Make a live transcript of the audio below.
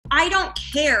I don't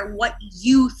care what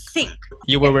you think.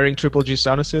 You were wearing Triple G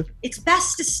sauna suit? It's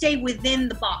best to stay within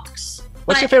the box.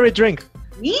 What's your favorite drink?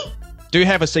 Me? Do you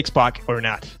have a six-pack or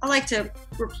not? I like to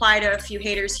reply to a few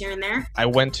haters here and there. I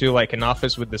went to like an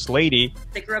office with this lady.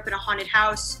 They grew up in a haunted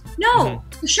house. No,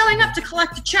 you're showing up to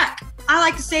collect a check. I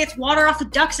like to say it's water off a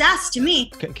duck's ass to me.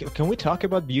 Can we talk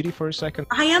about beauty for a second?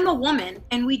 I am a woman,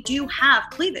 and we do have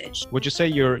cleavage. Would you say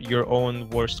you're your own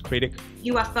worst critic?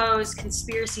 UFOs,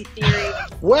 conspiracy theory.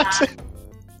 What?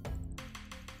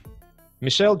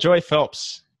 Michelle Joy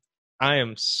Phelps, I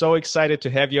am so excited to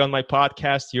have you on my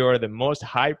podcast. You're the most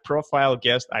high-profile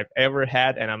guest I've ever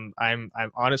had, and I'm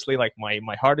honestly, like,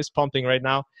 my heart is pumping right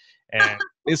now, and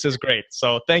this is great.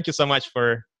 So thank you so much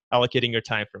for allocating your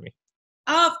time for me.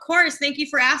 Oh, of course. Thank you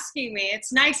for asking me.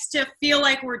 It's nice to feel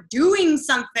like we're doing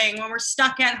something when we're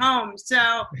stuck at home.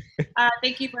 So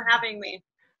thank you for having me.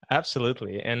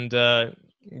 Absolutely. And,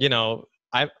 you know,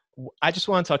 I just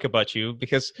want to talk about you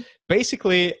because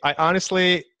basically,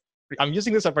 I'm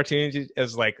using this opportunity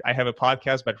as like, I have a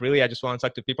podcast, but really I just want to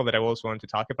talk to people that I always wanted to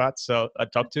talk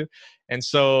to. And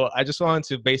so I just wanted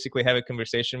to basically have a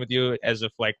conversation with you as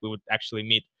if like we would actually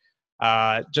meet,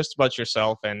 just about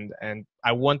yourself. And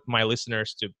I want my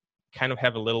listeners to kind of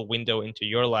have a little window into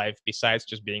your life besides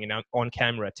just being an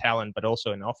on-camera talent, but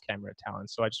also an off-camera talent.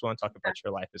 So I just want to talk about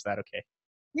your life. Is that okay?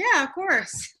 Yeah, of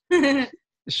course.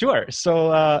 Sure.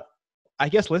 So, I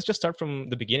guess let's just start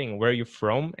from the beginning. Where are you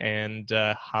from, and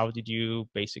how did you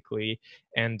basically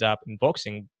end up in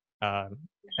boxing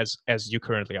as you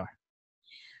currently are?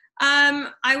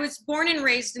 I was born and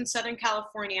raised in Southern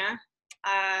California,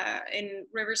 in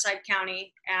Riverside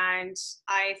County, and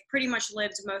I've pretty much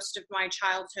lived most of my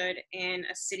childhood in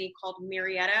a city called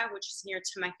Murrieta, which is near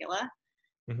Temecula.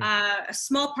 Mm-hmm. A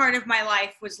small part of my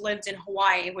life was lived in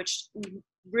Hawaii, which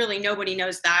really nobody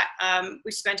knows that.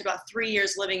 We spent about 3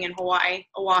 years living in Hawaii,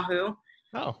 Oahu.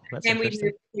 Oh, that's and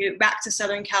interesting. We moved back to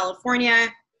Southern California.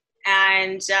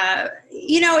 And,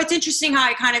 you know, it's interesting how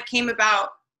I kind of came about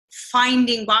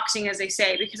finding boxing, as they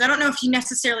say, because I don't know if you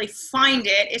necessarily find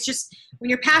it. It's just when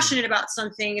you're passionate about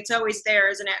something, it's always there,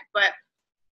 isn't it? But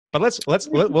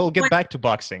we'll get back to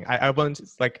boxing.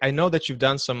 I know that you've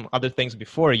done some other things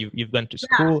before. You've been to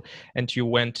school, and you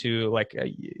went to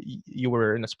you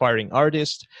were an aspiring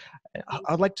artist.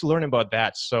 I'd like to learn about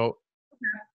that. So,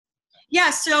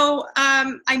 so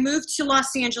I moved to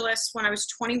Los Angeles when I was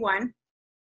 21,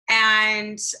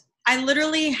 and I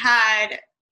literally had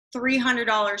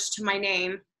 $300 to my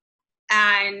name,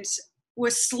 and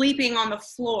was sleeping on the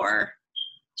floor,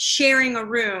 sharing a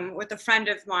room with a friend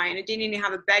of mine. I didn't even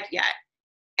have a bed yet.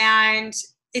 And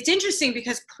it's interesting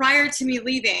because prior to me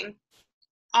leaving,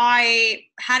 I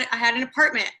had an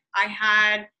apartment. I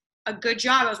had a good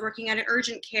job. I was working at an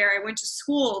urgent care. I went to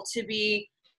school to be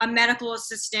a medical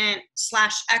assistant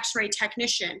 / x-ray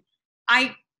technician.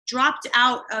 I dropped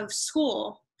out of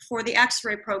school for the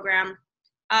x-ray program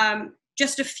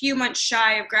just a few months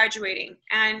shy of graduating.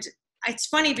 And it's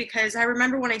funny because I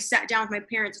remember when I sat down with my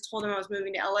parents and told them I was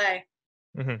moving to LA.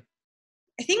 Mm-hmm.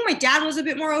 I think my dad was a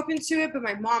bit more open to it, but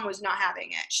my mom was not having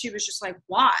it. She was just like,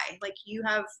 why? Like,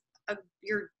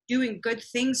 you're doing good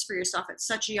things for yourself at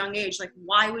such a young age. Like,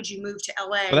 why would you move to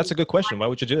LA? Well, that's a good question. Why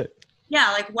would you do it?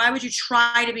 Yeah. Like, why would you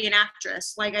try to be an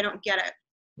actress? Like, I don't get it.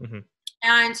 Mm-hmm.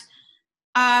 And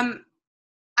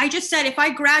I just said, if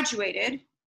I graduated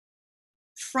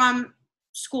from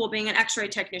school being an x-ray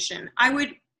technician, I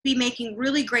would be making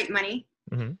really great money.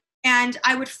 Mm-hmm. And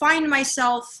I would find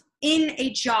myself in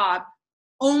a job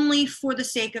only for the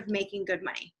sake of making good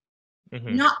money.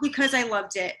 Mm-hmm. Not because I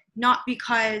loved it, not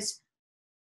because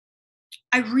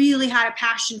I really had a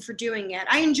passion for doing it.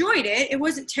 I enjoyed it. It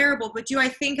wasn't terrible, but do I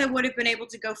think I would have been able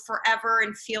to go forever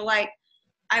and feel like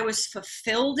I was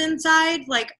fulfilled inside?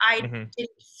 Like, I mm-hmm.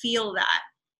 didn't feel that.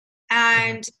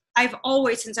 And I've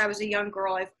always, since I was a young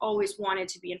girl, I've always wanted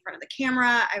to be in front of the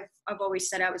camera. I've always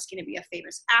said I was going to be a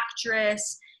famous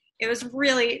actress. It was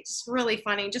really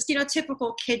funny, just, you know,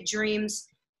 typical kid dreams.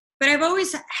 But I've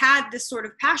always had this sort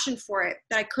of passion for it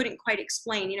that I couldn't quite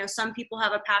explain. You know, some people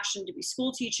have a passion to be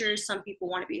school teachers. Some people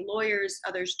want to be lawyers,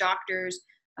 others doctors,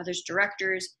 others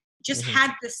directors. Just mm-hmm.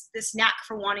 had this knack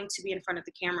for wanting to be in front of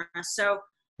the camera. So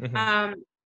mm-hmm.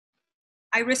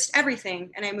 I risked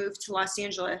everything and I moved to Los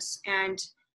Angeles, and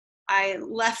I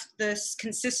left this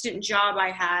consistent job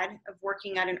I had of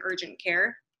working at an urgent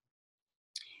care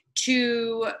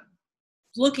to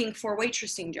looking for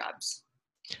waitressing jobs.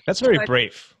 That's very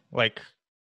brave. Like,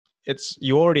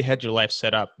 you already had your life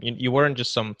set up. You weren't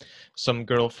just some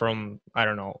girl from, I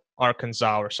don't know,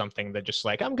 Arkansas or something that just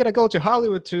like, I'm going to go to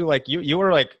Hollywood too. Like you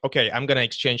were like, okay, I'm going to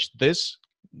exchange this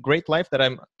great life that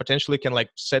I'm potentially can like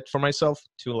set for myself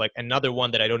to like another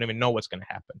one that I don't even know what's going to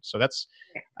happen. So that's,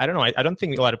 I don't know. I don't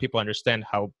think a lot of people understand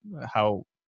how,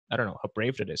 I don't know, how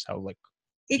brave it is, how like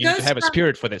you need to have a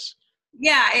spirit for this.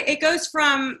 Yeah. It goes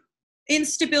from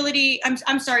instability.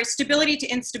 I'm sorry, stability to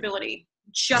instability,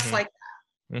 just like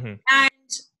that. And I don't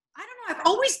know, I've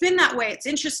always been that way. It's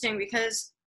interesting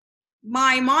because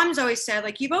my mom's always said,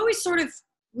 like, you've always sort of,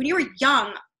 when you were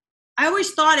young, I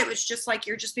always thought it was just like,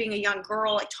 you're just being a young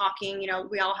girl, like talking, you know,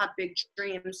 we all have big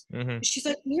dreams. She's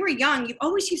like, when you were young, you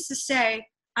always used to say,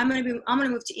 I'm going to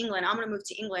move to England. I'm going to move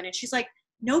to England. And she's like,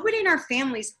 nobody in our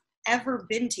family's ever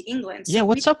been to England. So yeah.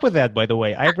 What's up with that, by the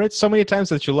way? I've read so many times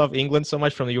that you love England so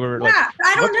much from you were like,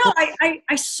 I don't know.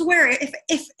 I swear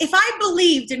if I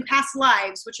believed in past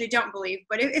lives, which I don't believe,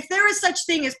 but if there is such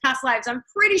thing as past lives, I'm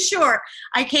pretty sure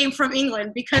I came from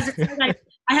England because it's like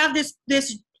I have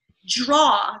this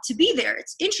draw to be there.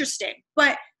 It's interesting.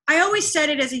 But I always said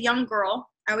it as a young girl.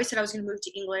 I always said I was going to move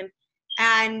to England.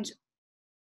 And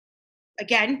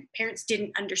again, parents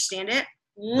didn't understand it.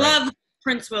 Loved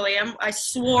Prince William. I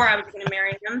swore I was going to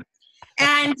marry him.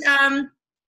 And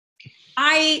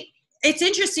it's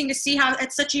interesting to see how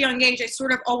at such a young age, I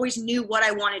sort of always knew what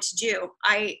I wanted to do.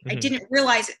 I didn't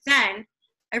realize it then.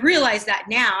 I realize that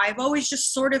now. I've always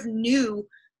just sort of knew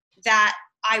that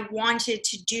I wanted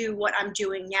to do what I'm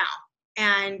doing now.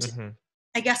 And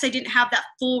I guess I didn't have that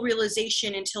full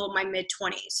realization until my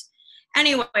mid-20s.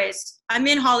 Anyways, I'm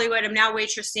in Hollywood. I'm now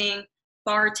waitressing,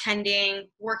 bartending,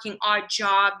 working odd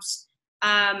jobs.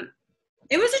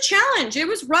 It was a challenge. It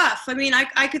was rough. I mean,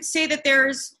 I could say that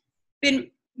there's been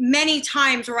many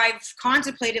times where I've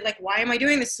contemplated, like, why am I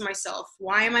doing this to myself?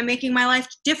 Why am I making my life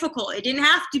difficult? It didn't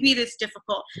have to be this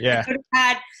difficult. I could have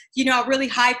had, you know, a really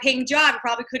high paying job. I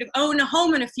probably could have owned a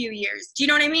home in a few years. Do you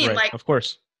know what I mean? Right. Like, of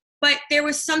course. But there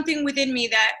was something within me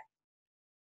that,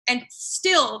 and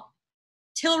still,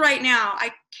 till right now,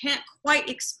 I can't quite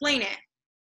explain it.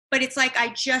 But it's like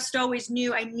I just always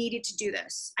knew I needed to do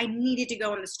this. I needed to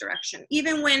go in this direction.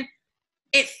 Even when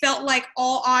it felt like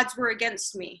all odds were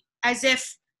against me. As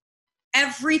if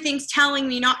everything's telling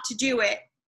me not to do it.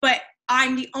 But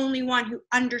I'm the only one who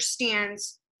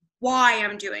understands why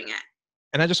I'm doing it.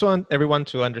 And I just want everyone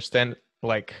to understand,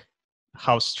 like,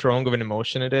 how strong of an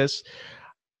emotion it is.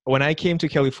 When I came to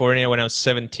California when I was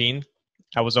 17,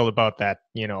 I was all about that,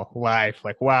 you know, life.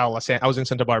 Like, wow, I was in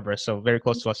Santa Barbara, so very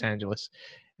close to Los Angeles.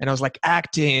 And I was like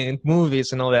acting,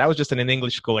 movies and all that. I was just in an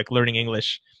English school, like learning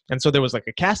English. And so there was like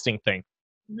a casting thing,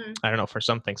 I don't know, for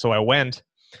something. So I went.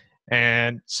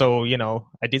 And so, you know,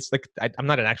 I did like, I'm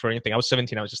not an actor or anything. I was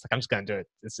 17. I was just like, I'm just going to do it.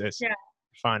 This is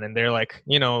fun. And they're like,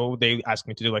 you know, they asked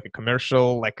me to do like a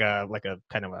commercial, like a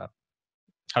kind of a,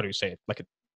 how do you say it? Like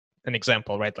an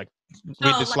example, right? Like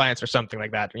read these lines or something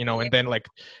like that, you know, and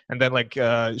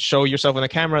then show yourself on the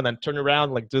camera and then turn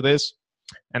around, like do this.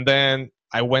 And then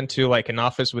I went to like an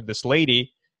office with this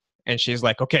lady and she's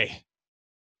like, okay,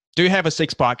 do you have a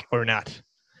six-pack or not?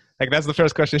 Like, that's the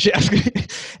first question she asked me.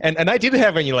 and I didn't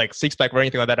have any like six-pack or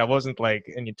anything like that. I wasn't like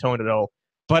any toned at all.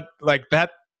 But like,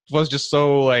 that was just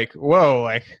so like, whoa,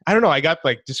 like, I don't know. I got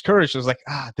like discouraged. I was like,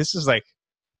 this is like,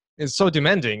 it's so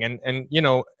demanding. And, you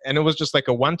know, and it was just like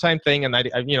a one-time thing. And I,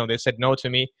 you know, they said no to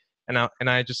me. And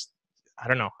I just, I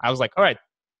don't know. I was like, all right,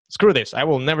 screw this. I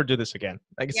will never do this again.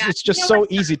 Like, it's just so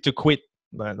easy to quit.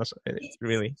 It's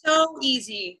really so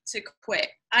easy to quit.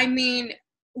 I mean,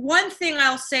 one thing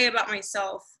I'll say about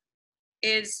myself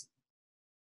is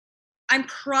I'm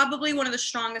probably one of the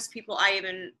strongest people I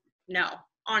even know.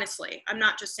 Honestly, I'm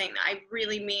not just saying that. I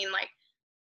really mean, like,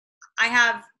 I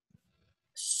have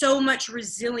so much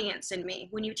resilience in me.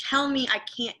 When you tell me I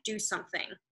can't do something,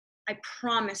 I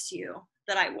promise you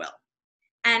that I will.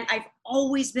 And I've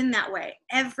always been that way.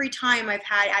 Every time I've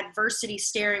had adversity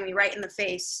staring me right in the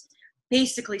face,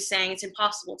 basically saying it's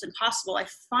impossible, I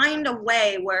find a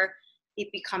way where it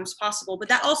becomes possible. But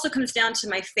that also comes down to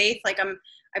my faith. Like,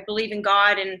 I believe in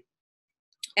God,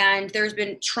 and there's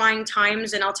been trying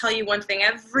times, and I'll tell you one thing,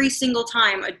 every single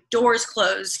time a door's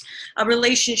closed, a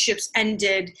relationship's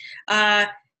ended,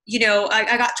 you know,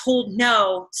 I got told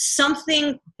no,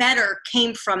 something better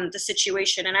came from the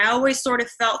situation. And I always sort of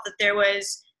felt that there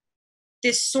was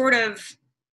this sort of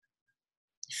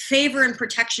favor and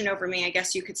protection over me, I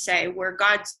guess you could say, where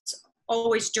God's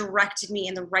always directed me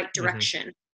in the right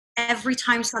direction. Every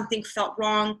time something felt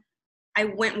wrong, I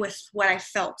went with what I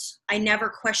felt. I never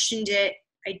questioned it.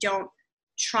 I don't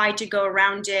try to go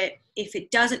around it. If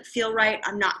it doesn't feel right,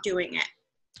 I'm not doing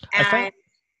it.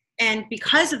 And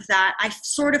because of that, I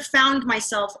sort of found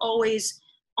myself always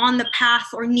on the path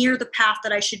or near the path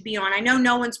that I should be on. I know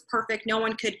no one's perfect.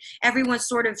 Everyone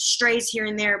sort of strays here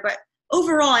and there, but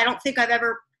overall, I don't think I've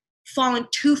ever fallen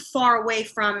too far away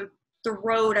from the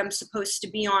road I'm supposed to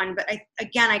be on. But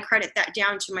I credit that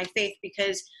down to my faith,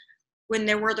 because when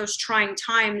there were those trying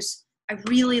times, I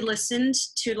really listened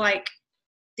to like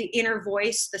the inner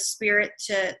voice, the spirit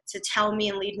to tell me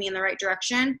and lead me in the right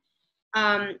direction.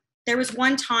 There was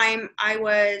one time I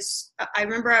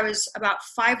remember I was about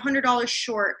 $500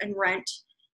 short in rent.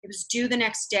 It was due the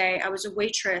next day. I was a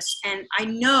waitress, and I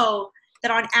know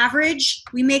that on average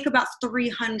we make about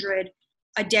 $300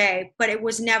 a day, but it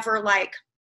was never like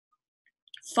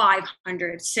 $500,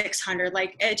 $600.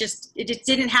 Like it just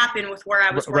didn't happen with where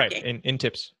I was working. Right, in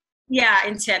tips. Yeah,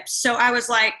 in tips. So I was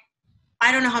like,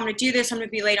 I don't know how I'm going to do this. I'm going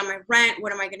to be late on my rent.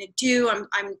 What am I going to do?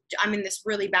 I'm in this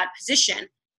really bad position.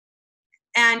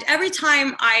 And every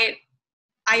time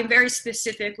I'm very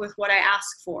specific with what I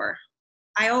ask for,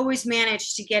 I always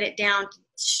manage to get it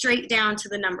straight down to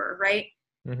the number, right?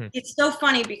 Mm-hmm. It's so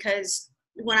funny because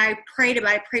when I prayed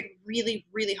about it, I prayed really,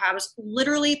 really hard. I was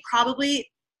literally probably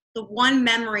the one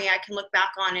memory I can look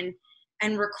back on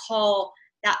and recall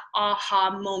that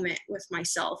aha moment with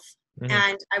myself. Mm-hmm.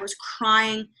 And I was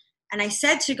crying, and I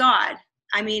said to God,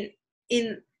 I mean,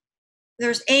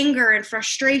 there's anger and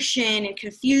frustration and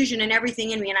confusion and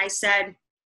everything in me. And I said,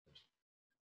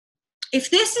 if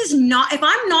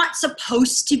I'm not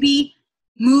supposed to be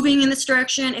moving in this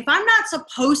direction, if I'm not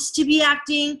supposed to be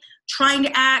trying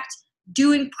to act,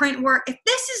 doing print work, if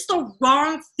this is the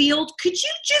wrong field, could you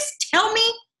just tell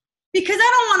me? Because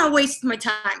I don't want to waste my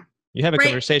time. You have a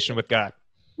conversation with God.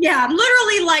 Yeah, I'm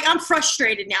literally like, I'm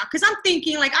frustrated now because I'm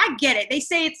thinking like, I get it. They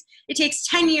say it takes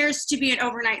 10 years to be an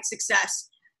overnight success.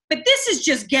 But this is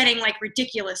just getting like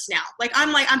ridiculous now.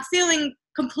 I'm feeling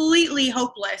completely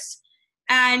hopeless,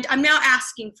 and I'm now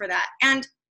asking for that. And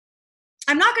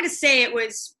I'm not going to say it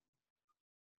was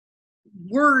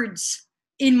words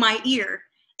in my ear.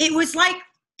 It was like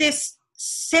this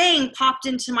saying popped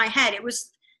into my head. It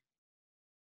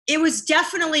was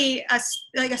definitely a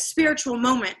spiritual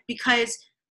moment, because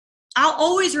I'll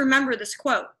always remember this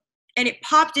quote, and it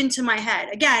popped into my head.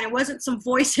 Again, it wasn't some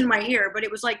voice in my ear, but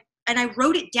it was like, and I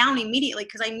wrote it down immediately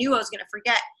because I knew I was going to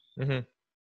forget. Mm-hmm.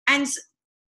 And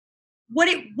what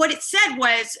it said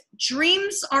was,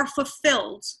 dreams are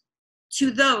fulfilled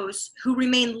to those who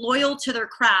remain loyal to their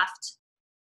craft,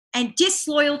 and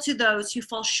disloyal to those who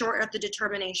fall short of the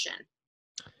determination.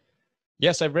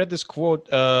 Yes, I read this quote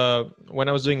when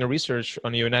I was doing a research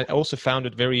on you, and I also found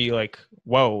it very like,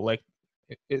 wow, like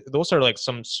those are like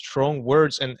some strong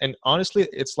words, and honestly,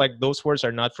 it's like those words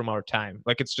are not from our time.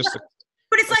 Like it's just. Yeah.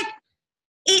 But it's like,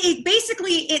 it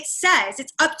basically, it says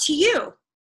it's up to you.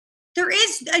 There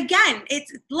is, again,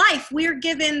 it's life. We're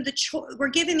given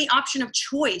the option of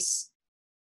choice.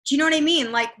 Do you know what I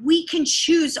mean? Like, we can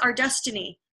choose our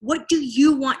destiny. What do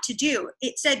you want to do?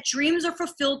 It said dreams are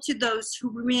fulfilled to those who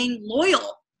remain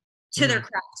loyal to their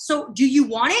craft. So do you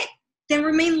want it? Then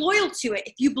remain loyal to it.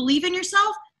 If you believe in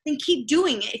yourself, then keep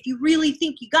doing it. If you really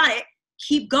think you got it,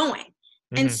 keep going.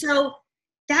 Mm-hmm. And so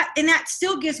that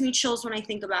still gives me chills when I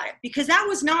think about it, because that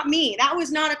was not me. That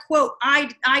was not a quote I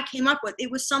came up with. It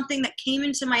was something that came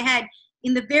into my head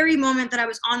in the very moment that I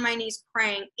was on my knees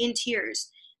praying in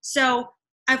tears. So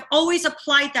I've always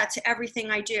applied that to everything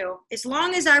I do. As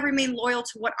long as I remain loyal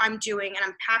to what I'm doing, and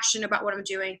I'm passionate about what I'm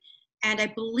doing, and I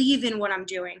believe in what I'm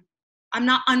doing, I'm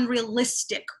not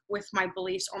unrealistic with my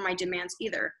beliefs or my demands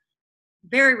either.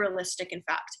 Very realistic, in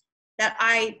fact, that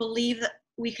I believe that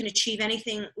we can achieve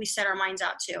anything we set our minds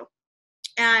out to.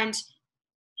 And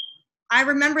I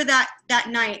remember that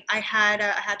night I had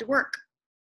to work.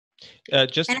 I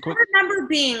remember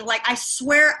being like, I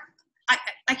swear,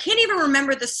 I can't even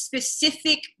remember the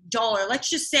specific dollar. Let's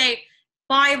just say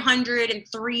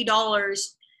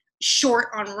 $503 short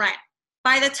on rent.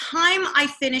 By the time I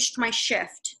finished my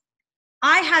shift,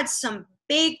 I had some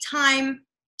big time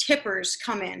tippers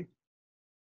come in.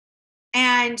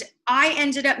 And I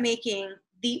ended up making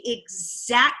the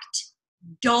exact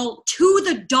to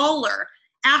the dollar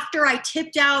after I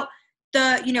tipped out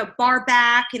the bar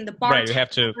back and the bar. Right, you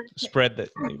have to spread that.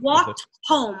 I walked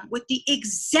home with the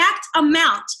exact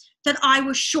amount that I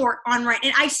was short on rent.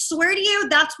 And I swear to you,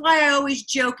 that's why I always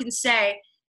joke and say,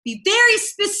 be very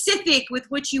specific with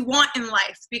what you want in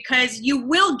life, because you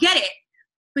will get it.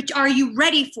 But are you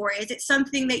ready for it? Is it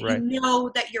something that you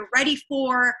know that you're ready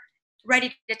for,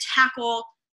 ready to tackle?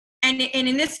 And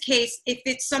in this case, if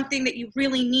it's something that you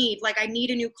really need, like I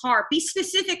need a new car, be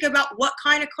specific about what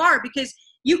kind of car, because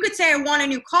you could say I want a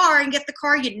new car and get the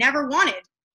car you never wanted,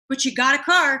 but you got a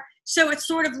car. So it's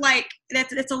sort of like,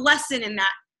 it's a lesson in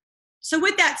that. So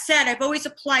with that said, I've always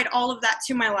applied all of that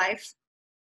to my life.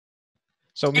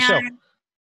 So Michelle,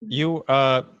 you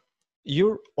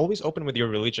you're always open with your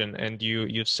religion, and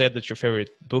you've said that your favorite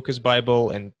book is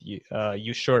Bible, and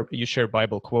you share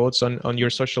Bible quotes on your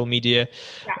social media,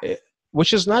 Yeah.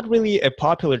 which is not really a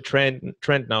popular trend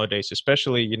nowadays,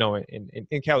 especially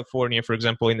in California, for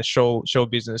example, in the show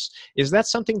business. Is that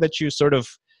something that you sort of,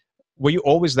 were you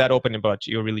always that open about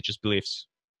your religious beliefs?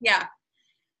 Yeah.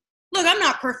 Look, I'm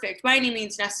not perfect by any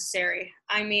means necessary.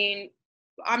 I mean,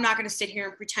 I'm not going to sit here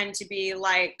and pretend to be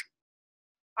like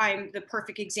I'm the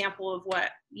perfect example of what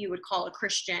you would call a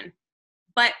Christian.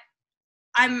 But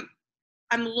I'm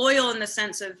loyal in the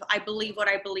sense of I believe what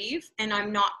I believe, and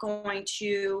I'm not going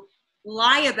to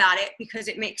lie about it because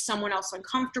it makes someone else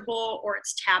uncomfortable or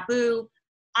it's taboo.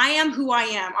 I am who I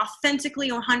am,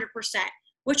 authentically 100%.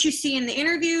 What you see in the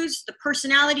interviews, the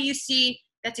personality you see,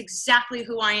 that's exactly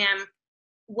who I am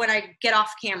when I get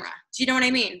off camera. Do you know what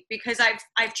I mean? Because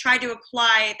I've tried to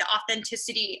apply the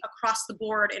authenticity across the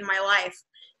board in my life.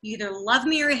 You either love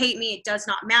me or hate me, it does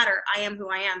not matter. I am who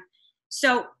I am.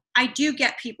 So I do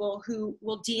get people who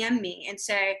will DM me and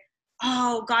say,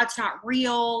 oh, God's not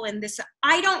real and this.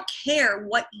 I don't care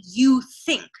what you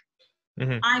think.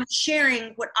 Mm-hmm. I'm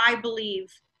sharing what I believe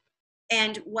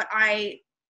and what I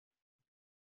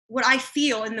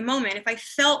feel in the moment. If I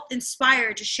felt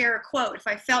inspired to share a quote, if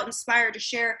I felt inspired to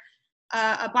share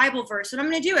a Bible verse, then I'm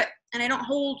going to do it. And I don't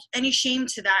hold any shame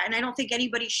to that. And I don't think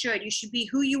anybody should. You should be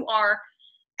who you are.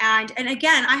 And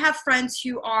again, I have friends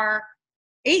who are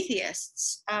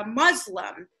atheists,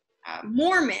 Muslim,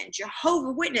 Mormon,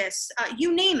 Jehovah's Witness,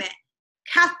 you name it,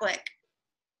 Catholic.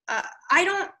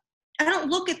 I don't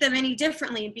look at them any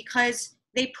differently because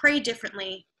they pray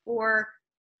differently or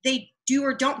they do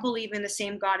or don't believe in the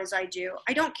same God as I do.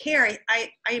 I don't care. I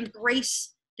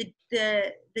embrace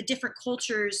the different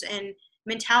cultures and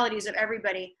mentalities of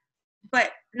everybody.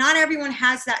 But not everyone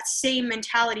has that same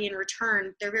mentality in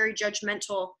return. They're very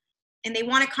judgmental and they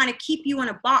want to kind of keep you in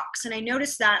a box. And I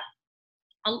noticed that,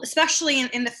 especially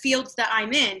in the fields that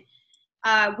I'm in,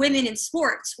 women in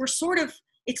sports, we're sort of,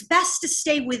 it's best to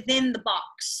stay within the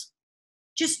box.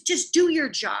 Just do your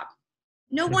job.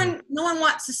 No one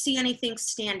wants to see anything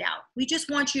stand out. We just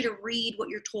want you to read what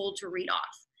you're told to read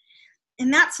off.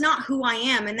 And that's not who I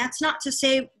am. And that's not to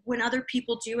say when other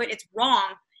people do it, it's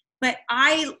wrong. But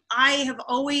I have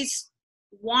always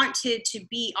wanted to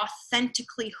be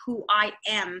authentically who I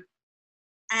am.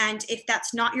 And if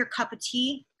that's not your cup of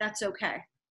tea, that's okay.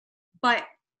 But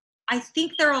I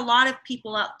think there are a lot of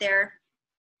people out there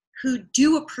who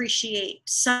do appreciate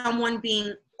someone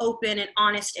being open and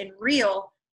honest and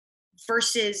real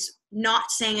versus not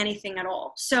saying anything at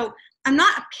all. So I'm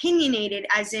not opinionated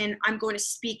as in I'm going to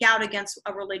speak out against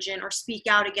a religion or speak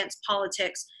out against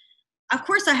politics. Of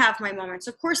course I have my moments.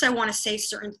 Of course I want to say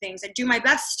certain things. I do my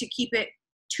best to keep it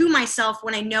to myself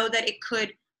when I know that it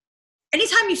could.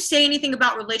 Anytime you say anything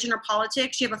about religion or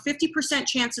politics, you have a 50%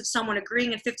 chance of someone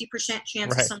agreeing and 50%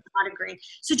 chance of someone not agreeing.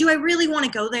 So do I really want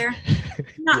to go there?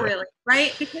 Not really,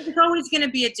 right? Because it's always going to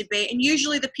be a debate. And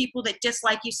usually the people that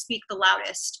dislike you speak the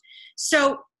loudest.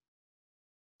 So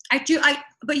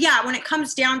but yeah, when it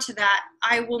comes down to that,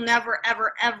 I will never,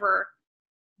 ever, ever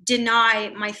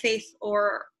deny my faith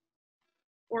or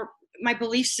my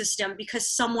belief system because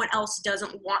someone else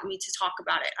doesn't want me to talk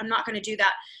about it. I'm not going to do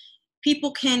that.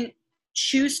 People can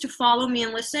choose to follow me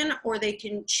and listen, or they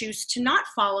can choose to not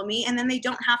follow me, and then they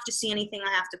don't have to see anything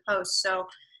I have to post. So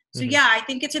yeah, I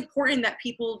think it's important that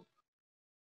people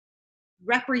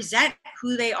represent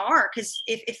who they are, because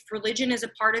if religion is a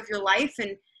part of your life,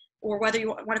 and or whether you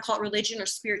want to call it religion or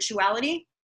spirituality,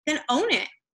 then own it.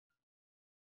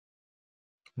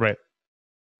 Right.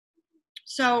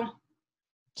 So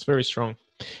it's very strong.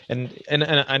 And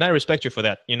I respect you for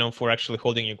that, for actually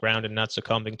holding your ground and not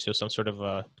succumbing to some sort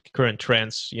of current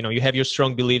trends. You have your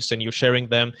strong beliefs and you're sharing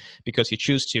them because you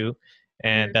choose to,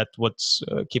 and that's what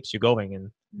keeps you going,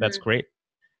 and that's great.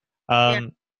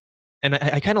 And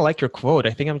I kind of like your quote.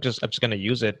 I think I'm just going to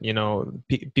use it.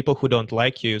 People who don't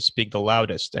like you speak the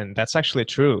loudest, and that's actually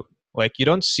true. Like, you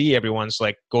don't see everyone's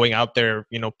like going out there,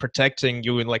 protecting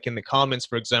you in the comments,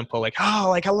 for example, like, oh,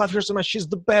 like, I love her so much, she's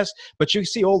the best. But you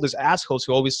see all these assholes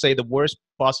who always say the worst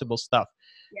possible stuff.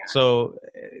 Yeah. So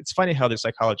it's funny how the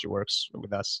psychology works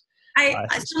with us.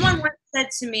 Someone once said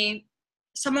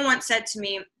to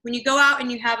me, when you go out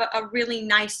and you have a really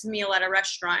nice meal at a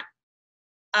restaurant,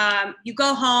 you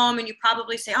go home and you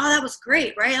probably say, oh, that was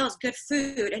great, right? That was good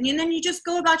food. And then you just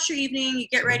go about your evening, you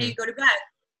get ready, you go to bed.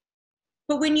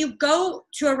 But when you go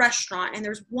to a restaurant and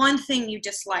there's one thing you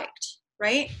disliked,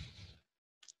 right?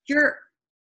 You're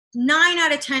 9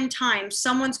 out of 10 times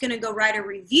someone's going to go write a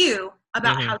review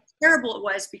about how terrible it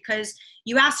was because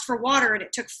you asked for water and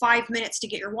it took 5 minutes to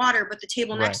get your water, but the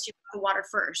table next to you got the water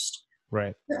first.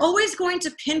 Right. They're always going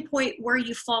to pinpoint where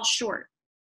you fall short.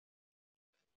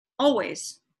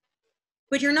 Always.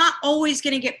 But you're not always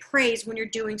going to get praise when you're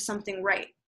doing something right.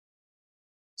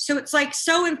 So it's like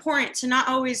so important to not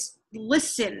always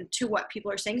listen to what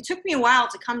people are saying. It took me a while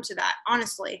to come to that,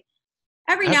 honestly.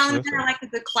 Every now and then I like a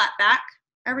good clap back.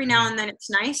 Every now and then it's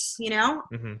nice, you know?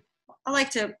 I like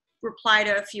to reply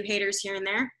to a few haters here and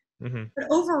there. But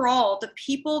overall, the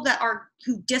people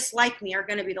who dislike me are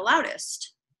going to be the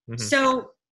loudest.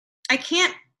 So I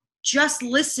can't just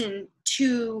listen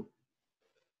to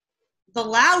the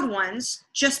loud ones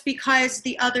just because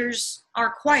the others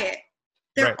are quiet.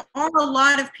 There are a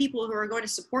lot of people who are going to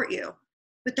support you,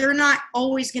 but they're not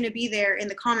always going to be there in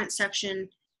the comment section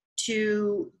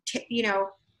to,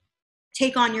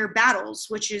 take on your battles,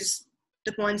 which is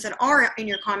the ones that are in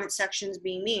your comment sections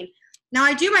being mean. Now,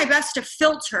 I do my best to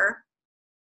filter.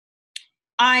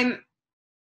 I'm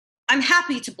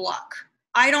happy to block.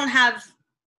 I'm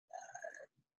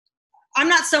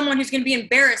not someone who's going to be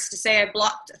embarrassed to say I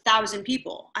blocked 1,000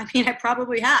 people. I mean, I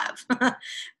probably have,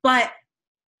 but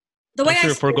the way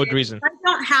for good reason. I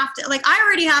don't have to, I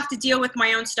already have to deal with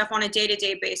my own stuff on a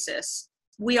day-to-day basis.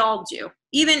 We all do.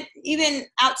 Even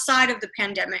outside of the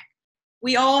pandemic,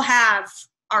 we all have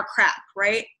our crap,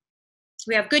 right?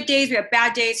 We have good days, we have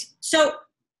bad days. So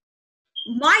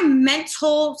my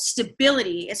mental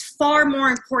stability is far more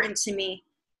important to me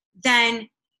than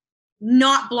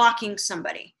not blocking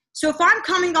somebody. So if I'm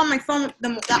coming on my phone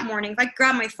that morning, if I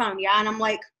grab my phone, and I'm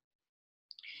like,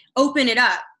 open it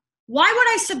up, why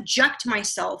would I subject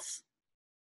myself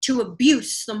to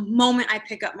abuse the moment I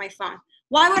pick up my phone?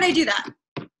 Why would I do that?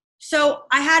 So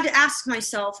I had to ask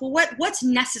myself, well, what's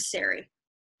necessary?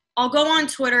 I'll go on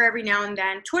Twitter every now and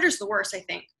then. Twitter's the worst, I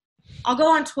think. I'll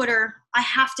go on Twitter. I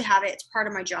have to have it. It's part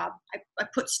of my job. I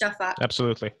put stuff up.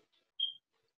 Absolutely.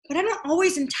 But I don't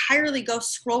always entirely go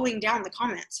scrolling down the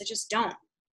comments. I just don't.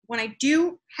 When I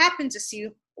do happen to see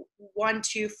 1,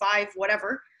 2, 5,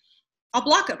 whatever, I'll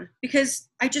block them because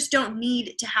I just don't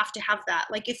need to have that.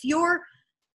 Like if you're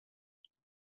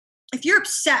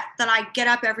upset that I get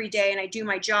up every day and I do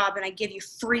my job and I give you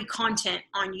free content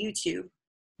on YouTube,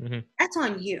 that's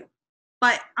on you.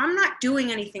 But I'm not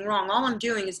doing anything wrong. All I'm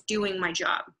doing is doing my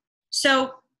job.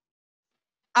 So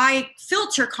I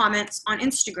filter comments on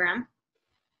Instagram.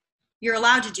 You're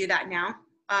allowed to do that now.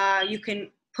 You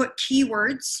can put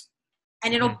keywords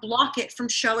and it'll block it from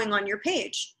showing on your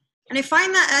page. And I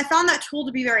found that tool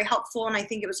to be very helpful. And I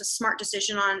think it was a smart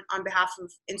decision on behalf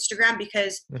of Instagram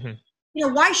because,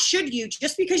 why should you,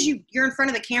 just because you're in front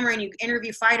of the camera and you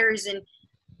interview fighters and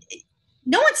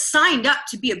no one signed up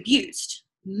to be abused.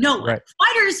 No one. Right.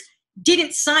 Fighters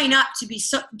didn't sign up to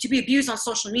be abused on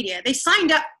social media. They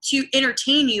signed up to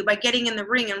entertain you by getting in the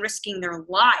ring and risking their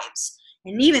lives.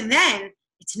 And even then,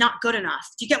 it's not good enough.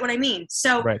 Do you get what I mean?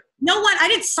 So I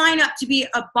didn't sign up to be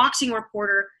a boxing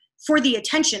reporter for the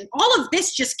attention. All of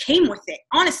this just came with it.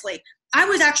 Honestly, I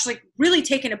was actually really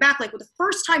taken aback. Like the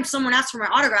first time someone asked for my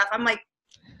autograph, I'm like,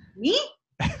 me?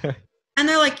 And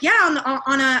they're like, yeah,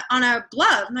 on a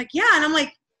glove. I'm like, yeah. And I'm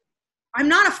like, I'm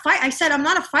not a fight. I said, I'm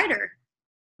not a fighter.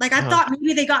 Like, I thought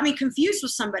maybe they got me confused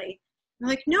with somebody. I'm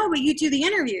like, no, but you do the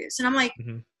interviews. And I'm like,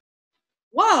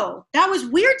 whoa, that was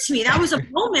weird to me. That was a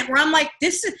moment where I'm like,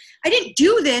 I didn't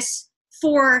do this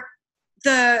for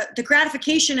the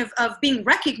gratification of being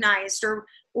recognized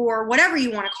or whatever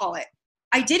you want to call it.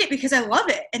 I did it because I love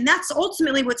it. And that's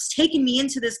ultimately what's taken me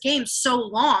into this game so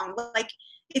long. Like,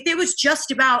 if it was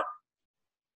just about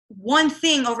one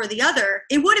thing over the other,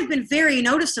 it would have been very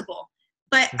noticeable.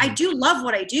 But I do love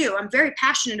what I do. I'm very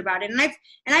passionate about it.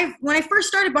 And when I first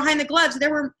started behind the gloves, there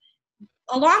were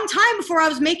a long time before I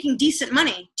was making decent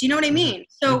money. Do you know what I mean?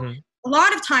 So a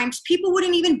lot of times people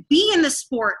wouldn't even be in the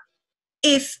sport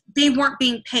if they weren't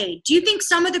being paid. Do you think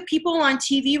some of the people on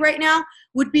TV right now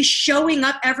would be showing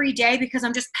up every day because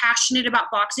I'm just passionate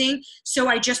about boxing? So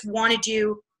I just want to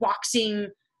do boxing,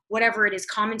 whatever it is,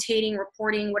 commentating,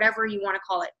 reporting, whatever you want to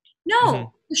call it.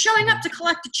 No, they're showing up to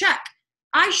collect a check.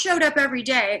 I showed up every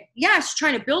day, yes,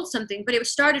 trying to build something, but it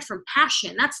was started from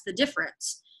passion. That's the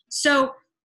difference. So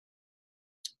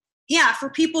yeah, for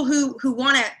people who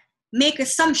want to make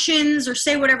assumptions or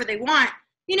say whatever they want,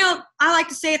 I like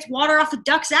to say it's water off a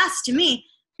duck's ass to me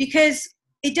because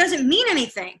it doesn't mean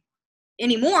anything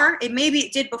anymore. Maybe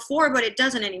it did before, but it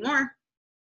doesn't anymore.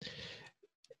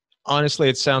 Honestly,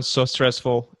 it sounds so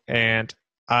stressful and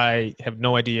I have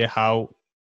no idea how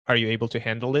are you able to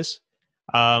handle this.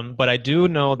 But I do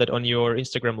know that on your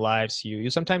Instagram lives, you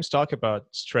sometimes talk about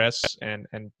stress and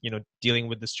dealing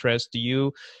with the stress.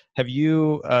 Have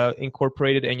you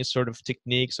incorporated any sort of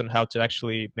techniques on how to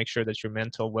actually make sure that your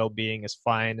mental well-being is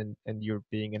fine and you're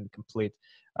being in complete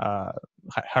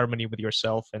harmony with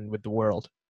yourself and with the world?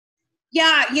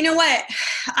 Yeah, you know what?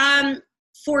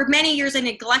 For many years, I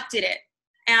neglected it.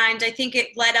 And I think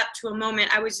it led up to a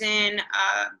moment. I was in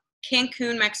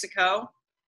Cancun, Mexico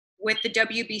with the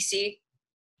WBC.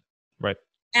 Right.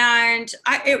 And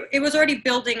it was already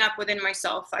building up within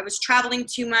myself. I was traveling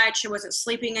too much. I wasn't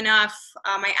sleeping enough.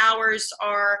 My hours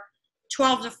are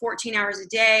 12 to 14 hours a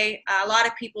day. A lot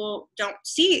of people don't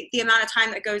see the amount of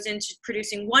time that goes into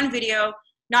producing one video,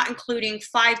 not including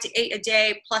 5 to 8 a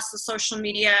day, plus the social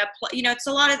media. It's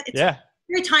a lot of, it's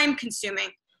very time consuming.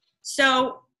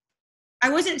 So I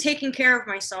wasn't taking care of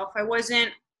myself. I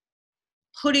wasn't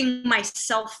putting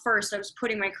myself first. I was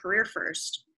putting my career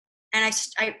first. And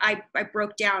I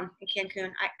broke down in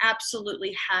Cancun. I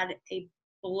absolutely had a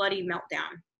bloody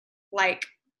meltdown. Like,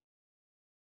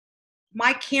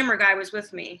 my camera guy was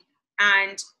with me,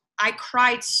 and I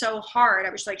cried so hard. I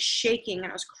was like shaking, and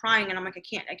I was crying, and I'm like,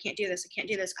 I can't do this. I can't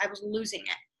do this. I was losing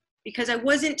it because I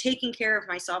wasn't taking care of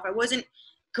myself. I wasn't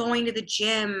going to the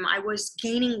gym. I was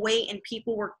gaining weight, and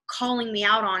people were calling me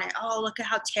out on it. Oh, look at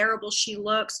how terrible she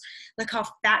looks. Look how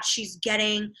fat she's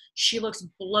getting. She looks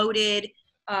bloated.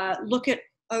 Look at,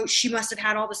 oh, she must have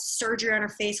had all the surgery on her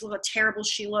face. Look how terrible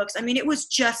she looks. I mean, it was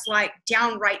just like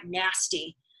downright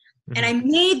nasty. Mm-hmm. And I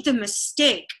made the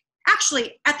mistake.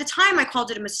 Actually, at the time I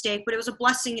called it a mistake, but it was a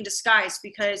blessing in disguise,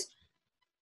 because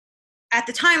at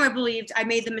the time I believed I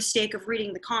made the mistake of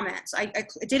reading the comments. I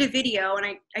did a video, and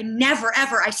I never,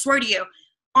 ever, I swear to you,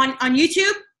 on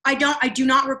YouTube, I do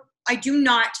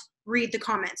not read the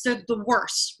comments. They're the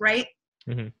worst, right?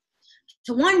 Mm-hmm.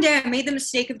 So one day I made the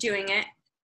mistake of doing it.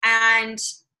 And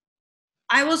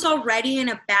I was already in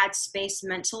a bad space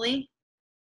mentally.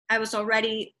 I was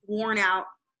already worn out,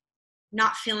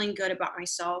 not feeling good about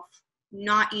myself,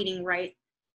 not eating right,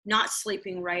 not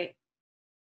sleeping right,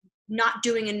 not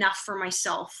doing enough for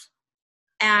myself.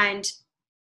 And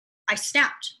I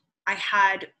snapped. I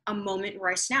had a moment where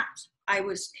I snapped. I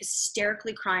was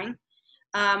hysterically crying.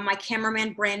 My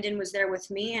cameraman, Brandon, was there with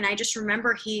me. And I just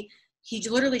remember he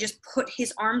literally just put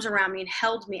his arms around me and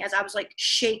held me as I was like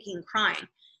shaking, crying.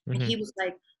 Mm-hmm. And he was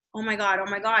like, oh my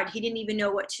God. He didn't even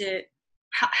know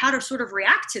how to sort of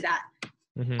react to that.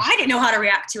 Mm-hmm. I didn't know how to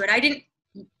react to it. I didn't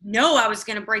know I was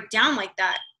going to break down like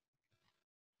that.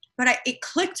 But it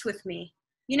clicked with me.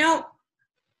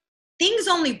 Things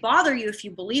only bother you if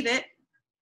you believe it.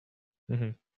 Mm-hmm.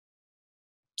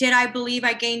 Did I believe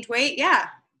I gained weight? Yeah.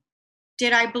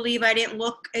 Did I believe I didn't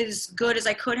look as good as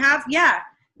I could have? Yeah.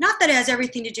 Not that it has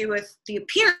everything to do with the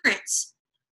appearance,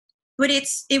 but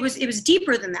it was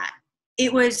deeper than that.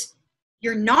 It was,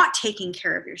 you're not taking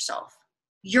care of yourself.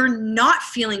 You're not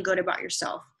feeling good about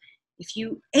yourself. If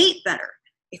you ate better,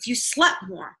 if you slept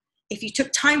more, if you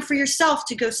took time for yourself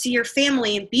to go see your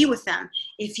family and be with them,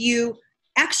 if you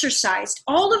exercised,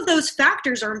 all of those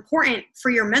factors are important for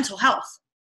your mental health.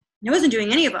 And I wasn't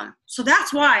doing any of them. So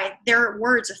that's why their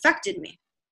words affected me.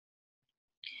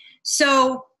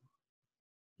 So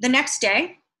the next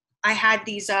day, I had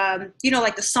these, like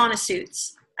the sauna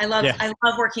suits. I love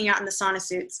working out in the sauna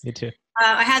suits. Me too.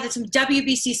 I had some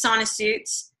WBC sauna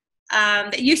suits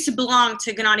that used to belong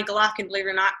to Gennady Golovkin, believe it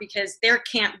or not, because their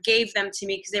camp gave them to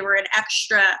me because they were an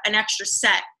extra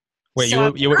set. Wait,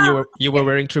 so you were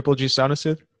wearing Triple G sauna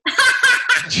suit?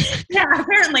 Yeah,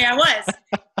 apparently I was.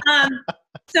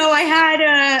 So I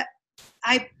had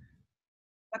I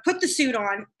put the suit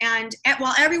on, and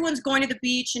while everyone's going to the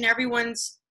beach and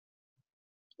everyone's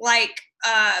like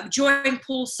join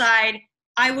poolside,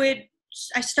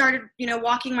 I started,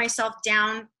 walking myself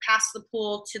down past the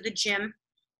pool to the gym,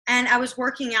 and I was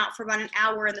working out for about an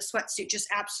hour in the sweatsuit, just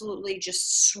absolutely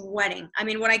just sweating. I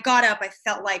mean, when I got up, I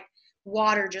felt like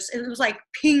water it was like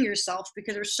peeing yourself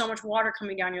because there was so much water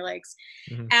coming down your legs.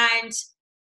 Mm-hmm. And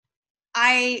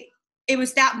it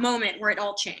was that moment where it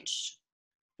all changed,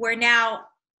 where now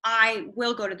I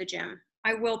will go to the gym.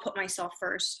 I will put myself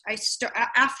first.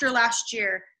 After last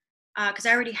year, because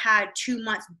I already had 2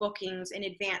 months bookings in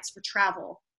advance for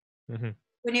travel. Mm-hmm.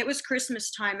 When it was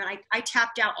Christmas time, and I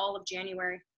tapped out all of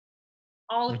January.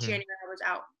 All of mm-hmm. January I was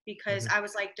out because mm-hmm. I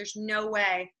was like, there's no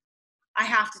way. I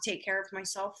have to take care of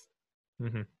myself.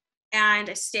 Mm-hmm. And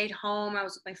I stayed home. I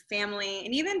was with my family.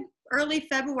 And even early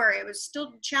February, it was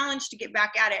still a challenge to get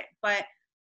back at it. But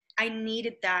I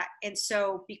needed that. And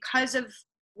so because of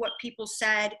what people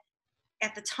said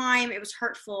at the time, it was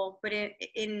hurtful. But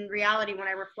in reality, when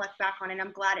I reflect back on it,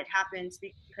 I'm glad it happened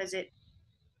because it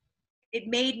it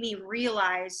made me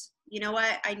realize, you know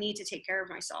what, I need to take care of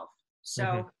myself.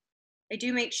 So I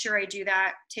do make sure I do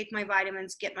that, take my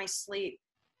vitamins, get my sleep.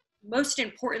 Most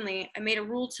importantly, I made a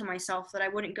rule to myself that I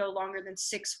wouldn't go longer than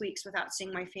 6 weeks without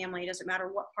seeing my family. It doesn't matter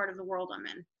what part of the world I'm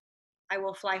in. I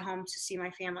will fly home to see my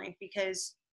family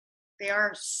because they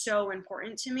are so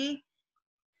important to me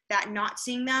that not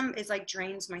seeing them is like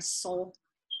drains my soul.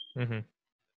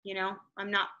 You know,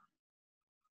 I'm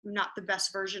not the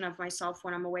best version of myself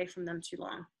when I'm away from them too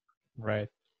long. Right.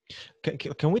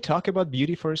 Can we talk about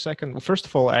beauty for a second? Well, first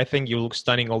of all, I think you look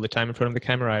stunning all the time in front of the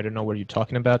camera. I don't know what you're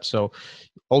talking about, so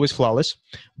always flawless.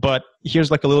 But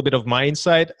here's like a little bit of my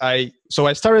insight. So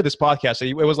I started this podcast.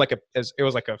 It was like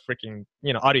a freaking,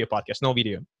 you know, audio podcast, no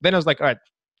video. Then I was like, all right,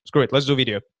 screw it, let's do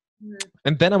video.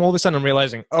 And then all of a sudden I'm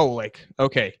realizing, oh, like,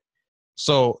 okay,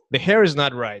 so the hair is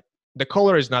not right. The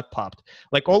color is not popped.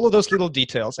 Like all of those little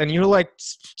details. And you're like,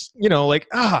 you know, like,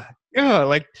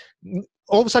 like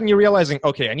all of a sudden you're realizing,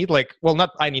 okay, I need like, well,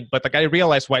 not I need, but like I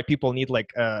realize why people need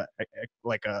like a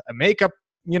makeup,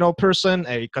 you know, person,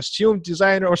 a costume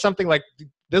designer or something like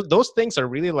those things are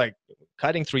really like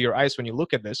cutting through your eyes when you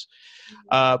look at this.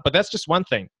 But that's just one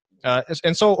thing.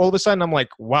 And so all of a sudden I'm like,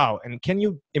 wow. And can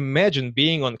you imagine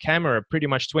being on camera pretty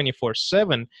much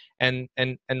 24/7 and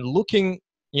looking,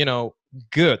 you know,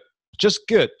 good, just,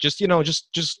 you know,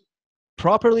 just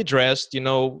properly dressed, you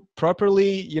know,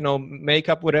 properly, you know,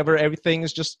 makeup, whatever, everything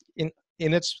is just in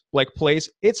its like place.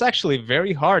 It's actually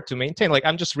very hard to maintain. Like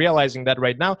I'm just realizing that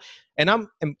right now. And I'm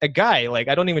a guy, like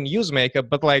I don't even use makeup,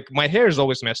 but like my hair is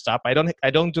always messed up. I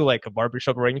don't do like a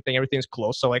barbershop or anything. Everything's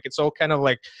close. So like it's all kind of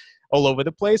like all over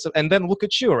the place. And then look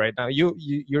at you right now.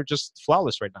 You're just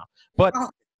flawless right now. But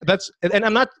that's, and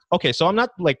I'm not, okay, so I'm not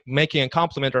like making a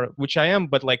compliment, or which I am,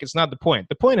 but like it's not the point.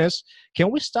 The point is, can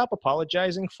we stop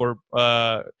apologizing for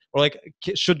or like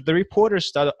should the reporters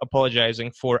start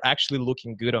apologizing for actually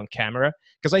looking good on camera?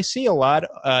 Because I see a lot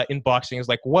in boxing is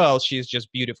like, well, she's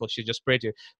just beautiful, she's just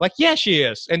pretty. Like, yeah, she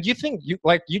is. And you think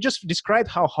you just described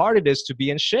how hard it is to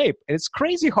be in shape. And it's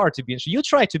crazy hard to be in shape. You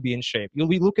try to be in shape.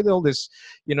 We look at all this,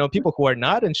 you know, people who are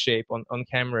not in shape on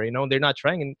camera, you know, they're not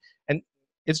trying, and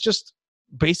it's just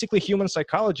basically human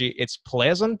psychology. It's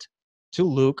pleasant to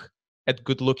look at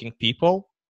good looking people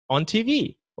on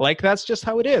TV. Like that's just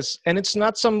how it is. And it's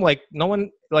not some like no one,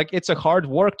 like it's a hard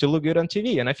work to look good on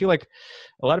TV. And I feel like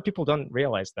a lot of people don't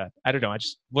realize that. I don't know. I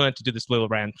just wanted to do this little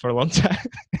rant for a long time.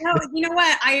 No, you know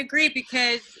what? I agree,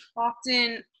 because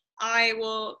often I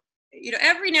will, you know,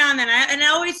 every now and then I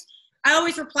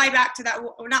always reply back to that.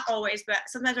 Well, not always, but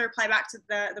sometimes I reply back to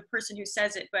the person who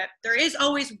says it. But there is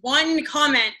always one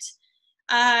comment,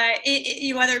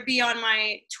 whether it be on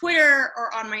my Twitter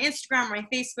or on my Instagram or my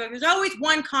Facebook, there's always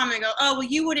one comment. I go, oh, well,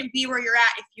 you wouldn't be where you're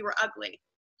at if you were ugly.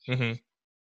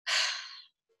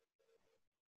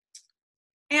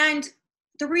 And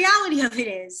the reality of it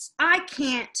is,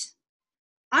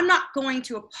 I'm not going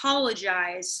to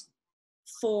apologize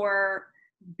for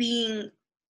being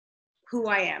who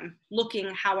I am, looking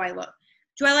how I look.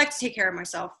 Do I like to take care of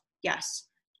myself? Yes.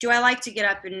 Do I like to get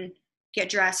up and get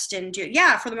dressed and do?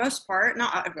 Yeah, for the most part.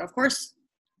 Not, of course,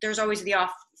 there's always the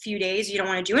off few days you don't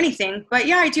want to do anything. But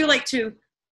yeah, I do like to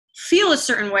feel a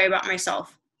certain way about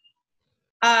myself.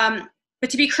 But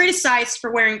to be criticized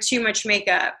for wearing too much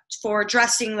makeup, for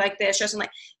dressing like this, dressing like,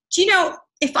 do you know,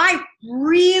 if I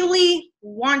really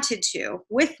wanted to,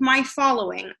 with my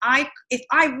following, if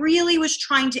I really was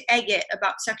trying to egg it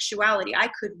about sexuality, I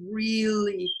could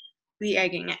really be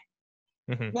egging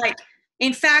it. Like,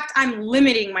 in fact, I'm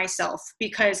limiting myself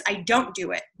because I don't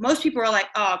do it. Most people are like,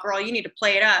 oh, girl, you need to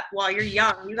play it up while you're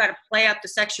young. You got to play up the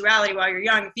sexuality while you're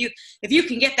young. If you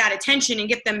can get that attention and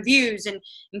get them views and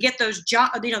get those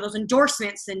those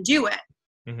endorsements, then do it.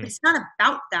 But it's not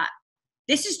about that.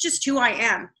 This is just who I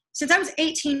am. Since I was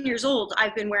 18 years old,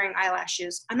 I've been wearing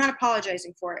eyelashes. I'm not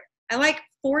apologizing for it. I like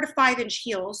 4 to 5 inch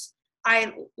heels.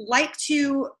 I like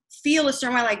to feel a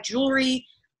certain way. I like jewelry.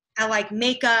 I like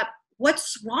makeup.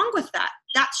 What's wrong with that?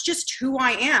 That's just who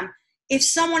I am. If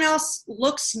someone else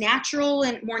looks natural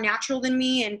and more natural than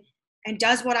me and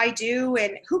does what I do,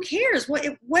 and who cares? What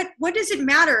does it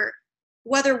matter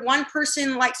whether one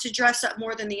person likes to dress up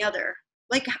more than the other?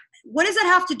 Like, what does that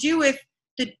have to do with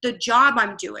the job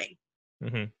I'm doing?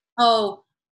 Oh,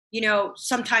 you know,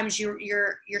 sometimes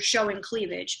you're showing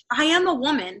cleavage. I am a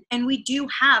woman and we do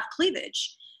have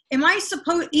cleavage. Am I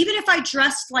supposed, even if I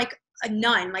dressed like a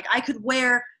nun, like I could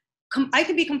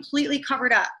be completely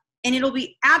covered up and it'll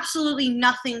be absolutely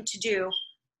nothing to do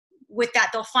with that.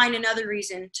 They'll find another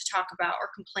reason to talk about or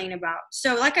complain about.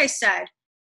 So like I said,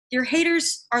 your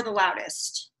haters are the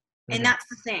loudest. And that's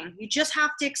the thing. You just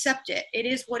have to accept it. It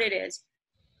is what it is.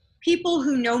 people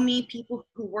who know me, people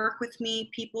who work with me,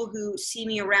 people who see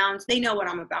me around, they know what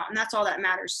I'm about. And that's all that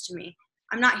matters to me.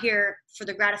 I'm not here for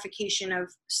the gratification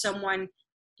of someone,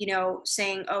 you know,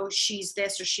 saying, oh, she's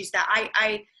this or she's that.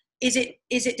 Does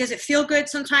it feel good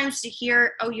sometimes to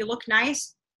hear, oh, you look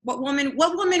nice? What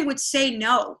woman would say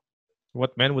no?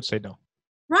 What men would say no?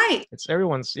 Right. It's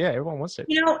everyone wants it.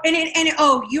 You know, and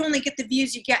oh, you only get the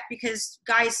views you get because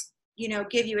guys, you know,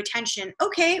 give you attention.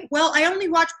 Okay, well, I only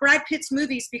watch Brad Pitt's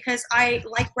movies because I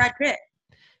like Brad Pitt.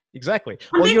 Exactly.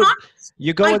 Well,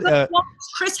 you go with watch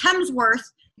Chris Hemsworth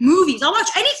movies. I'll watch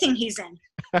anything he's in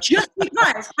just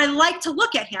because I like to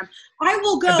look at him. I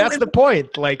will go. And that's the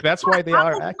point. Like, that's why they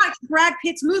are. Watch Brad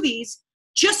Pitt's movies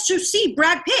just to see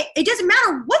Brad Pitt. It doesn't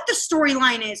matter what the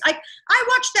storyline is. I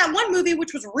watched that one movie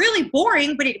which was really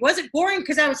boring, but it wasn't boring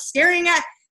because I was staring at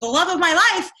the love of my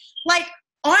life, like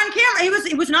on camera.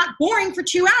 It was not boring for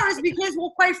 2 hours because,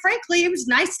 well, quite frankly, it was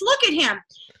nice to look at him.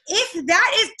 If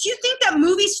that is, do you think that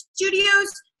movie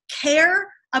studios care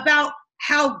about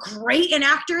how great an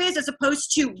actor is as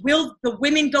opposed to will the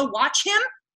women go watch him?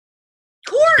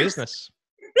 Of course.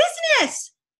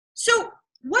 Business. So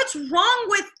what's wrong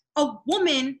with a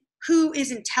woman who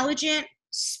is intelligent,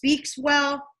 speaks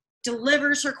well,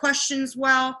 delivers her questions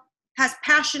well, has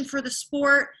passion for the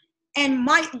sport, and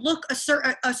might look a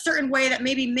certain way that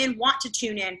maybe men want to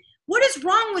tune in? What is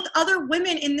wrong with other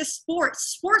women in this sport?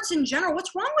 Sports in general,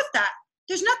 what's wrong with that?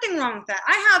 There's nothing wrong with that.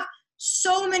 I have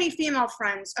so many female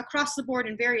friends across the board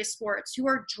in various sports who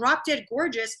are drop dead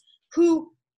gorgeous,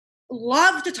 who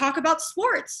love to talk about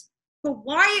sports. But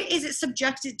why is it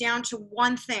subjected down to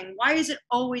one thing? Why is it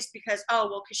always because, oh,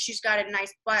 well, because she's got a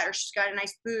nice butt or she's got a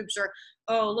nice boobs or,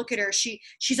 oh, look at her.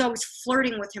 She's always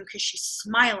flirting with him because she's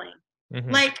smiling. Mm-hmm.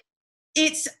 Like,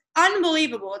 it's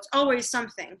unbelievable. It's always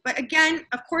something. But again,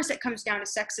 of course, it comes down to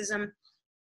sexism.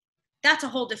 That's a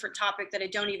whole different topic that I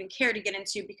don't even care to get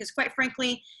into because, quite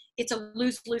frankly, it's a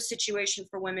lose-lose situation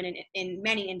for women in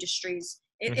many industries.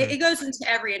 It goes into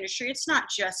every industry. It's not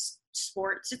just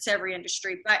sports. It's every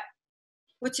industry. But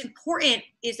what's important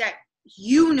is that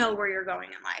you know where you're going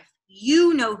in life.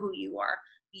 You know who you are.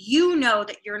 You know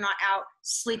that you're not out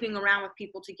sleeping around with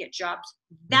people to get jobs.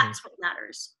 That's what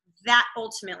matters. That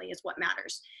ultimately is what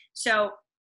matters. So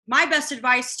my best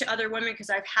advice to other women, because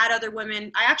I've had other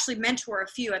women, I actually mentor a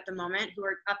few at the moment who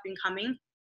are up and coming.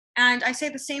 And I say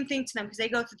the same thing to them because they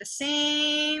go through the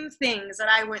same things that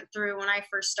I went through when I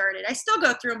first started. I still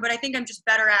go through them, but I think I'm just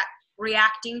better at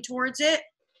reacting towards it.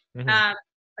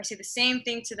 I say the same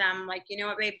thing to them. Like, you know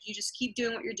what, babe, you just keep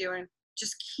doing what you're doing.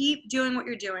 Just keep doing what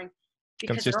you're doing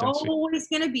because they're always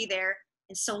going to be there.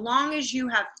 And so long as you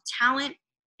have talent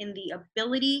and the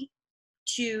ability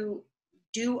to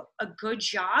do a good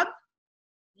job,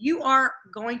 you are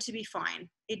going to be fine.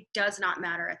 It does not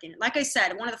matter at the end. Like I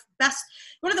said, one of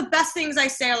the best things I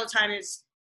say all the time is,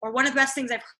 or one of the best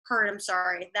things I've heard,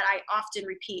 that I often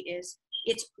repeat is,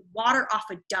 it's water off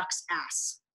a duck's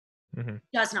ass.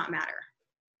 Does not matter.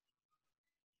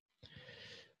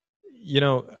 You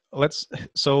know, let's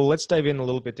dive in a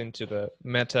little bit into the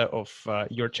meta of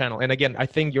your channel. And again, I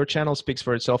think your channel speaks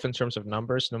for itself in terms of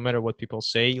numbers, no matter what people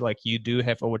say. Like, you do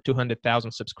have over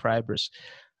 200,000 subscribers.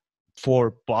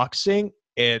 For boxing,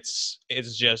 it's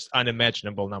just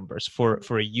unimaginable numbers for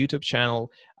a YouTube channel.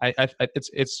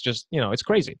 It's just, you know, it's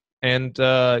crazy. And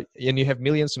you have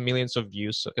millions and millions of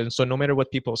views. And so no matter what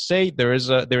people say, there is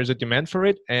a demand for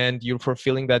it, and you're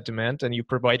fulfilling that demand, and you're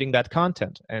providing that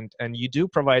content. And you do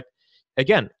provide.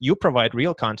 Again, you provide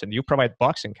real content. You provide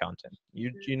boxing content.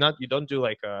 You don't do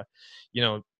like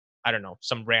I don't know,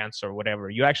 some rants or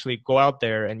whatever. You actually go out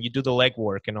there and you do the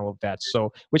legwork and all of that.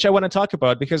 So, which I want to talk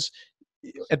about because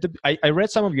I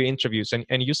read some of your interviews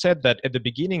and you said that at the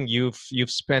beginning you've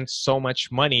spent so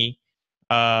much money,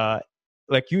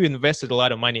 like you invested a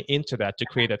lot of money into that to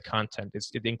create that content.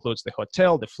 It includes the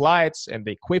hotel, the flights, and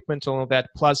the equipment and all of that.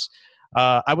 Plus,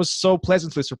 I was so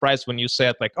pleasantly surprised when you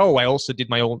said like, oh, I also did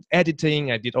my own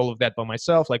editing. I did all of that by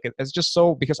myself. Like, it's just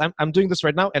so, because I'm doing this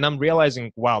right now and I'm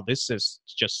realizing, wow, this is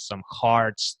just some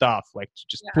hard stuff, like to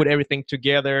just put everything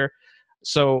together.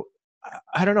 So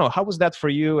I don't know, how was that for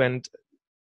you? And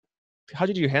how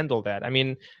did you handle that? I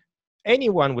mean,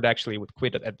 anyone would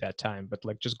quit at that time, but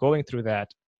like just going through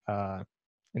that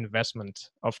investment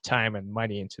of time and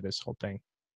money into this whole thing.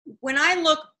 When I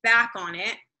look back on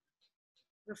it,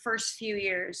 the first few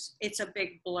years, it's a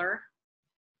big blur.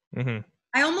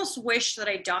 I almost wish that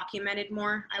I documented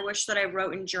more. I wish that I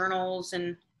wrote in journals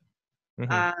and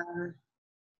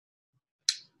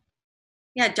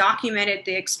documented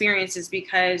the experiences,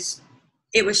 because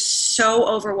it was so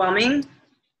overwhelming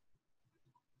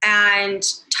and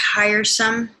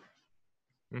tiresome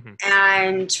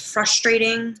and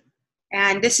frustrating.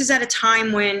 And this is at a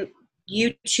time when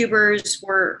YouTubers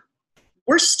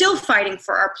we're still fighting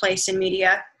for our place in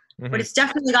media, but it's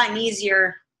definitely gotten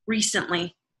easier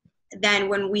recently than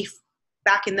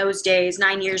back in those days,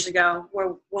 9 years ago,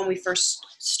 when we first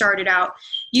started out.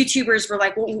 YouTubers were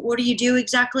like, well, what do you do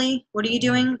exactly? What are you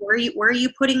doing? Where are you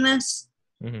putting this?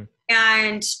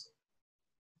 And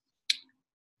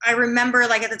I remember,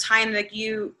 like, at the time, like,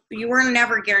 you were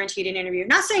never guaranteed an interview.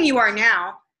 Not saying you are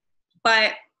now,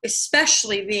 but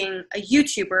especially being a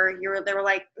YouTuber, they were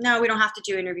like, no, we don't have to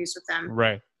do interviews with them.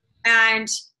 Right. And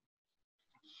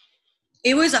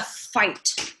it was a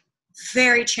fight,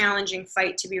 very challenging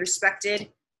fight to be respected.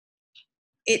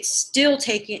 It's still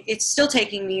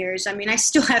taking me years. I mean, I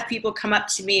still have people come up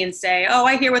to me and say, oh,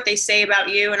 I hear what they say about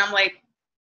you. And I'm like,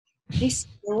 they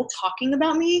still talking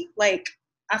about me? Like,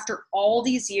 after all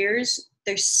these years,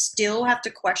 they still have to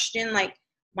question, like,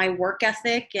 my work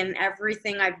ethic and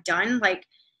everything I've done. Like,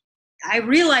 I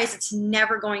realize it's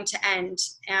never going to end,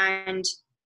 and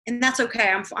that's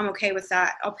okay. I'm okay with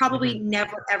that. I'll probably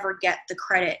never ever get the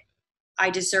credit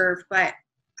I deserve, but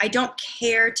I don't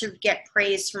care to get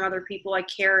praise from other people. I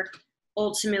care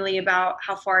ultimately about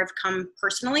how far I've come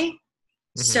personally.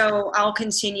 So I'll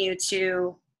continue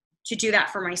to do that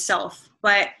for myself.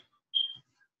 But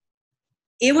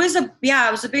it was a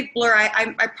big blur.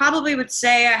 I probably would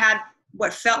say I had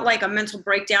what felt like a mental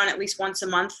breakdown at least once a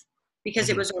month, because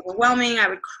it was overwhelming. I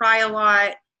would cry a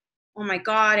lot. Oh my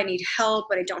God, I need help,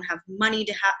 but I don't have money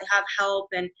to have help.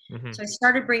 And so I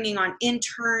started bringing on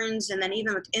interns. And then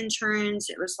even with interns,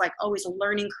 it was like always a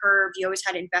learning curve. You always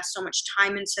had to invest so much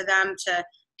time into them to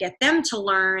get them to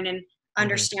learn and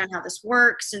understand how this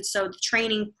works. And so the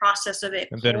training process of it.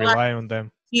 And then rely on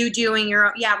them. You doing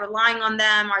relying on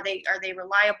them. Are they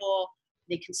reliable? Are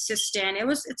they consistent?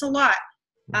 It's a lot.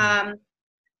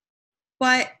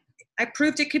 But I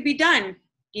proved it could be done,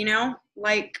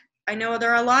 like, I know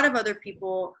there are a lot of other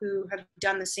people who have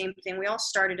done the same thing. We all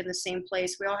started in the same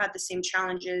place. We all had the same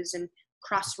challenges and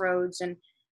crossroads,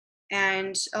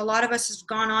 and a lot of us have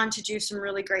gone on to do some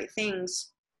really great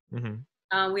things.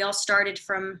 We all started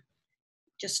from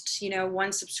just,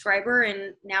 one subscriber,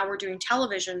 and now we're doing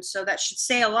television. So that should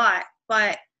say a lot.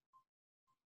 But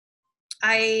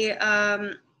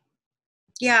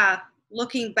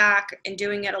looking back and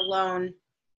doing it alone,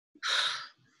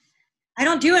 I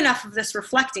don't do enough of this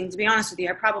reflecting, to be honest with you.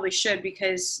 I probably should,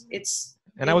 because it's...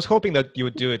 And I was hoping that you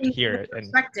would do it here.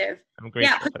 Perspective. And I'm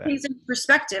grateful for that. Put things in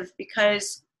perspective,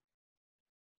 because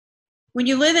when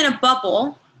you live in a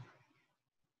bubble,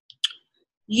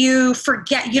 you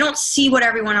forget, you don't see what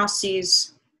everyone else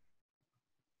sees.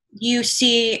 You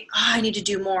see, I need to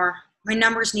do more. My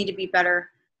numbers need to be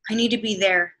better. I need to be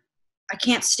there. I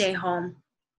can't stay home.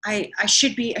 I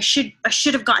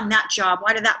should have gotten that job.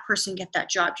 Why did that person get that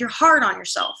job? You're hard on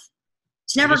yourself.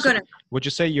 It's never good enough. Would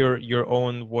you say you're your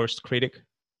own worst critic?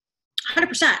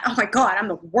 100%. Oh my God, I'm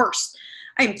the worst.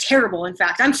 I am terrible, in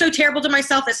fact. I'm so terrible to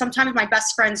myself that sometimes my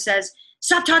best friend says,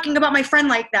 stop talking about my friend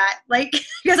like that. Like,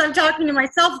 because I'm talking to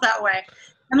myself that way.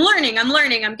 I'm learning.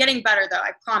 I'm getting better, though.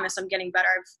 I promise I'm getting better.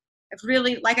 I've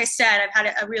really, like I said, I've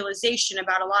had a realization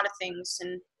about a lot of things,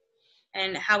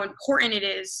 and how important it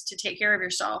is to take care of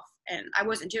yourself. And I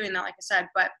wasn't doing that, like I said.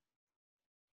 But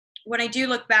when I do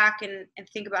look back and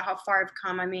think about how far I've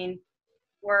come, I mean,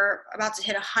 we're about to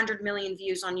hit 100 million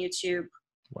views on YouTube.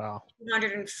 Wow.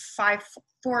 4,000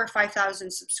 or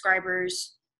 5,000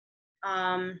 subscribers.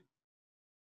 I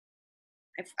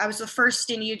was the first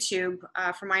in YouTube,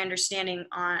 from my understanding,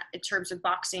 in terms of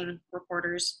boxing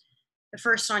reporters, the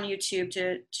first on YouTube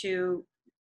to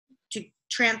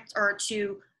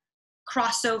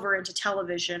cross over into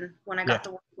television when I got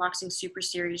the Boxing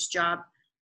Superseries job.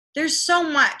 There's so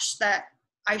much that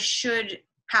I should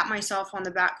pat myself on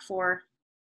the back for.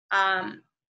 And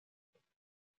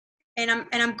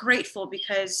I'm grateful,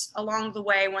 because along the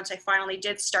way, once I finally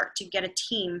did start to get a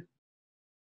team,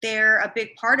 they're a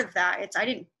big part of that.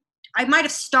 I might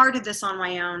have started this on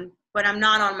my own, but I'm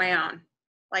not on my own.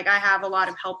 Like, I have a lot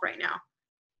of help right now.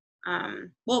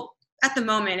 Well, at the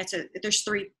moment, there's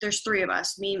three of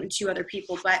us, me and two other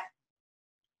people, but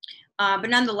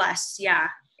nonetheless, yeah,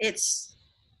 it's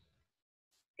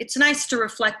nice to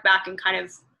reflect back and kind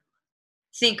of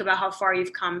think about how far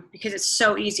you've come, because it's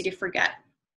so easy to forget.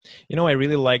 I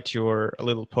really liked your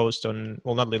little post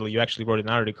not little, you actually wrote an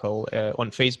article on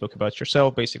Facebook about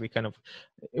yourself, basically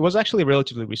it was actually a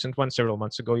relatively recent one, several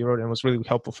months ago you wrote, and it was really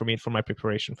helpful for me for my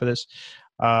preparation for this.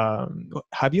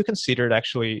 Have you considered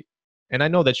actually, and I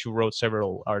know that you wrote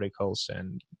several articles,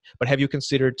 but have you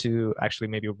considered to actually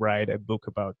maybe write a book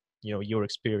about, your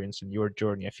experience and your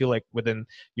journey? I feel like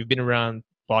you've been around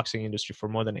boxing industry for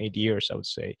more than 8 years, I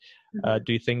would say. Mm-hmm.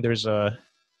 Do you think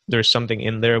there's something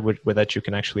in there with that you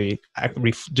can actually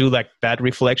do like that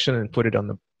reflection and put it on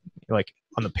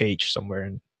the page somewhere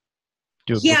and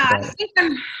do a book about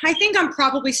it? I think I'm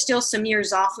probably still some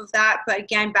years off of that, but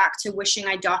again, back to wishing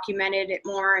I documented it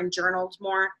more and journaled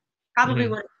more. Probably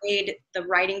would have made the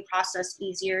writing process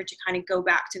easier to kind of go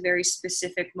back to very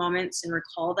specific moments and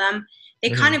recall them. They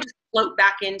kind of float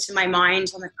back into my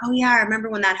mind. I'm like, oh yeah, I remember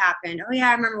when that happened. Oh yeah,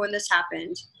 I remember when this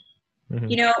happened.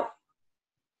 You know,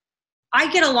 I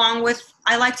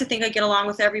like to think I get along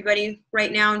with everybody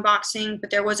right now in boxing, but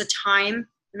there was a time,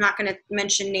 I'm not going to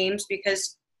mention names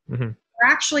because we're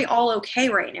actually all okay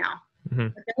right now.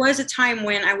 But there was a time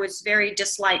when I was very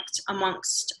disliked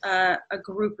amongst a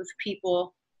group of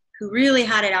people who really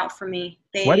had it out for me.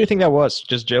 Why do you think that was?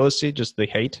 Just jealousy? Just the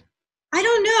hate? I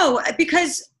don't know,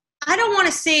 because I don't want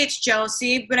to say it's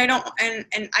jealousy, but I don't,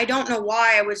 and I don't know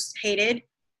why I was hated.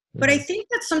 But I think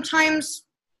that sometimes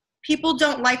people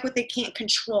don't like what they can't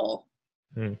control.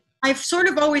 I've sort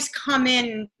of always come in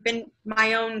and been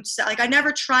my own, like I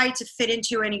never tried to fit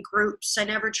into any groups. I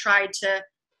never tried to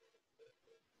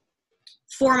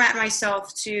format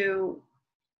myself to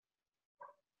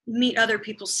meet other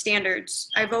people's standards.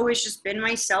 I've always just been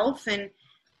myself, and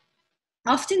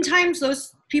oftentimes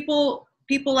those people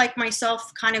like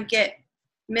myself kind of get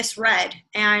misread.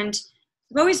 And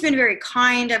I've always been very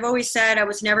kind. I've always said I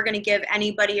was never going to give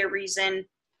anybody a reason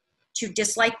to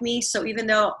dislike me. So even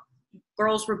though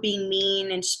girls were being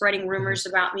mean and spreading rumors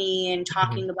about me and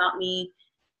talking about me,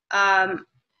 I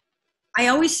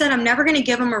always said I'm never going to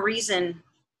give them a reason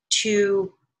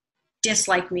to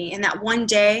dislike me, and that one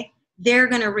day they're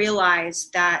going to realize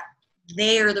that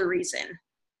they are the reason.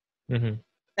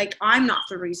 Like, I'm not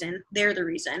the reason, they're the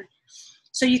reason.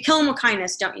 So you kill them with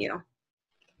kindness, don't you?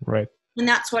 Right. And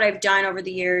that's what I've done over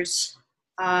the years.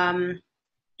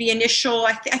 The initial,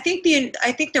 I think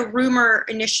the rumor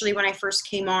initially when I first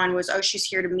came on was, oh, she's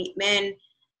here to meet men.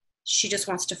 She just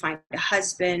wants to find a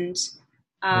husband.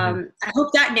 I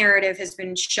hope that narrative has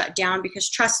been shut down, because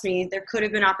trust me, there could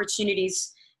have been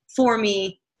opportunities for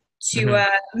me to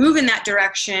move in that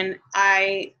direction.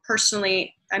 I'm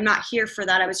not here for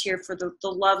that. I was here for the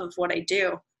love of what I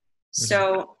do.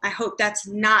 So I hope that's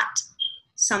not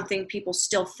something people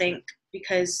still think,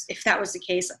 because if that was the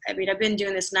case, I mean, I've been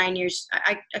doing this 9 years.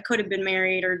 I could have been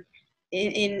married or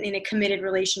in a committed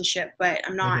relationship, but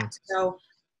I'm not. So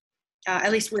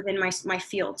at least within my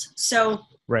field. So,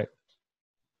 right.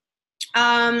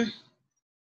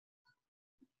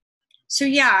 So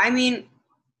yeah, I mean,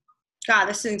 God,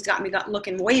 this thing's got me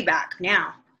looking way back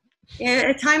now.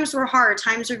 Times were hard.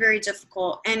 Times were very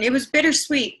difficult. And it was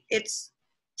bittersweet. It's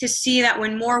to see that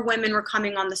when more women were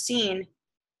coming on the scene,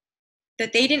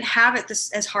 that they didn't have it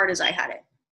as hard as I had it.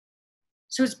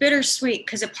 So it's bittersweet,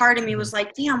 because a part of me was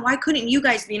like, damn, why couldn't you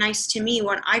guys be nice to me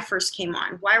when I first came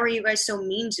on? Why were you guys so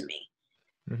mean to me?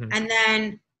 And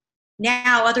then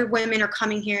now other women are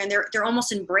coming here and they're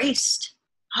almost embraced.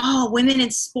 Oh, women in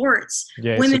sports.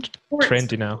 Yeah, women it's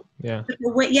trendy now. Yeah.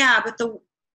 But the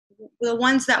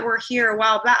ones that were here a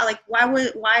while back, like why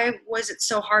was it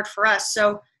so hard for us?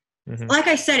 So like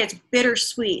I said, it's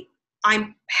bittersweet.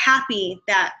 I'm happy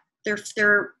that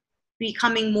they're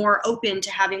becoming more open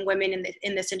to having women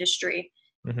in this industry.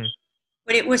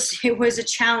 But it was a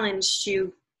challenge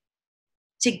to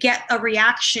get a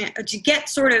reaction, to get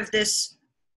sort of this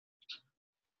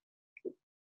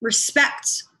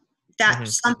respect that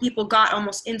some people got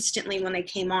almost instantly when they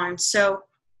came on. So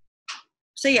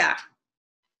yeah.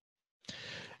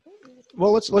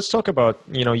 Well, let's talk about,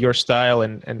 your style,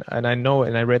 and I know,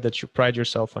 and I read that you pride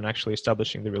yourself on actually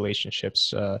establishing the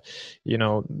relationships,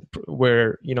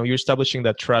 where, you're establishing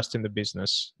that trust in the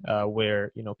business,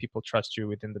 where, people trust you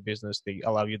within the business. They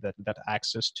allow you that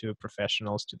access to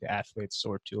professionals, to the athletes,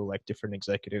 or to like different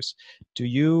executives. Do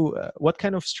you, what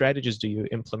kind of strategies do you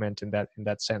implement in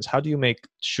that sense? How do you make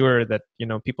sure that,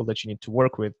 people that you need to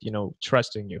work with,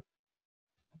 trust in you?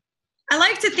 I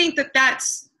like to think that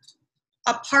that's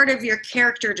a part of your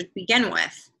character to begin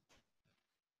with,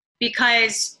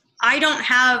 because I don't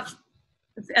have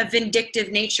a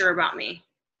vindictive nature about me.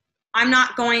 I'm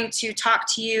not going to talk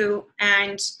to you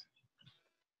and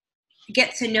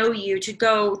get to know you to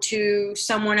go to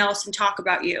someone else and talk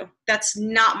about you. That's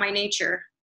not my nature.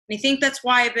 And I think that's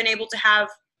why I've been able to have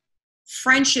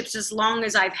friendships as long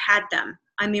as I've had them.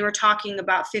 I mean, we're talking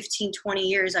about 15, 20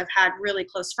 years. I've had really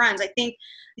close friends. I think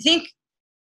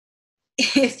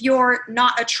if you're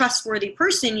not a trustworthy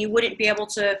person, you wouldn't be able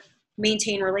to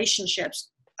maintain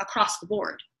relationships across the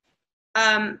board.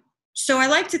 So I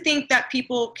like to think that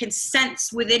people can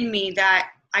sense within me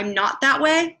that I'm not that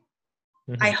way.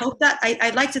 I hope that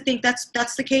I'd like to think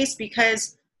that's the case,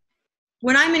 because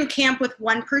when I'm in camp with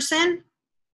one person,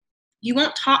 you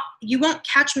won't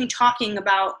catch me talking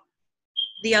about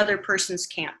the other person's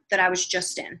camp that I was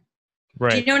just in.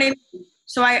 Right. Do you know what I mean?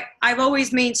 So I've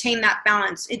always maintained that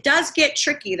balance. It does get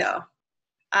tricky though.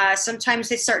 Sometimes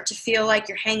they start to feel like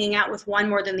you're hanging out with one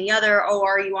more than the other. Oh,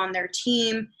 are you on their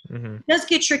team? It does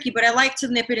get tricky, but I like to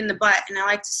nip it in the butt. And I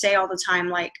like to say all the time,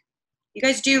 like, you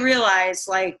guys do realize,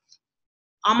 like,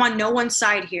 I'm on no one's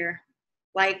side here.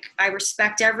 Like, I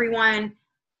respect everyone.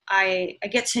 I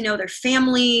get to know their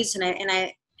families, and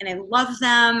I love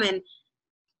them, and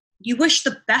you wish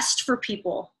the best for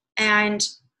people. And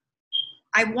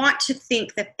I want to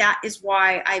think that is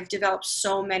why I've developed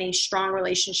so many strong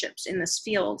relationships in this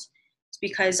field. It's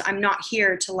because I'm not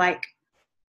here to, like,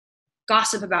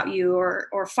 gossip about you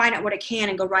or find out what I can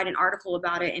and go write an article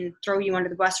about it and throw you under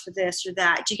the bus for this or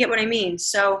that. Do you get what I mean?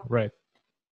 So, right.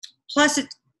 Plus,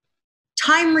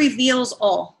 time reveals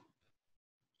all.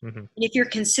 And if you're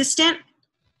consistent,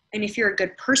 and if you're a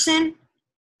good person,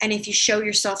 and if you show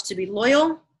yourself to be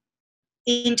loyal,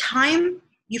 in time,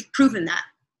 you've proven that.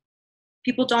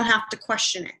 People don't have to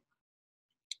question it.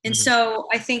 And so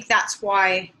I think that's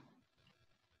why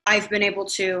I've been able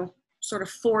to sort of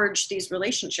forge these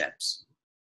relationships.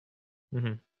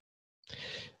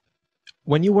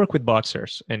 When you work with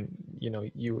boxers, and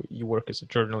you work as a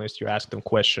journalist, you ask them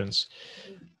questions.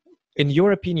 In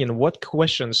your opinion, what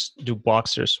questions do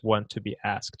boxers want to be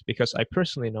asked? Because I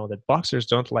personally know that boxers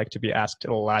don't like to be asked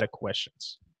a lot of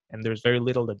questions, and there's very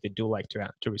little that they do like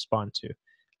to respond to.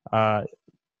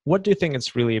 What do you think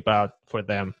it's really about for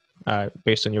them,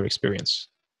 based on your experience?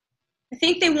 I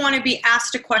think they want to be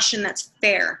asked a question that's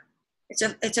fair.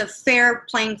 It's a fair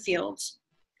playing field.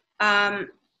 For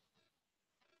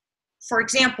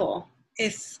example,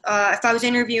 if I was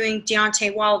interviewing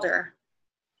Deontay Wilder,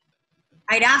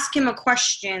 I'd ask him a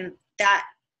question that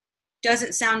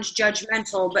doesn't sound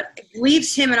judgmental, but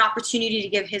leaves him an opportunity to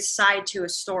give his side to a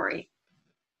story.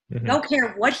 Don't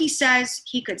care what he says.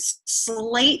 He could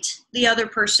slate the other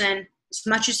person as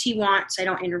much as he wants. I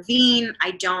don't intervene.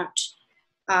 I don't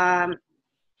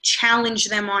challenge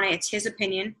them on it. It's his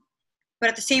opinion. But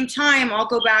at the same time, I'll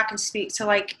go back and speak to,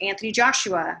 like, Anthony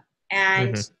Joshua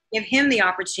and give him the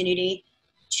opportunity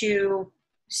to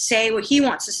say what he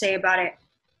wants to say about it.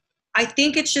 I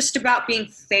think it's just about being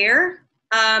fair.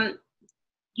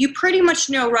 You pretty much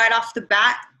know right off the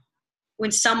bat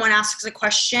when someone asks a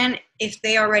question if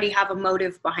they already have a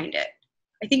motive behind it.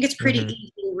 I think it's pretty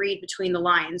easy to read between the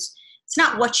lines. It's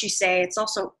not what you say, it's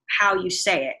also how you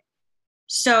say it.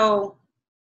 So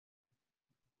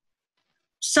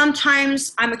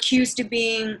sometimes I'm accused of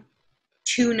being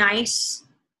too nice.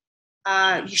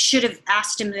 You should have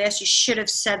asked him this. You should have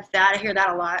said that. I hear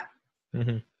that a lot.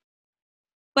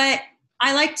 But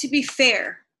I like to be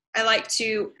fair. I like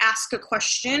to ask a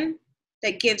question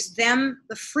that gives them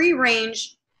the free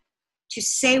range to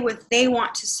say what they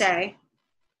want to say.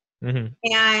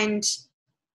 And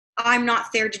I'm not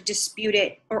there to dispute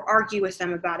it or argue with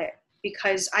them about it,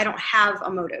 because I don't have a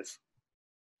motive.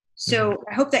 So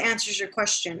I hope that answers your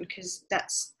question, because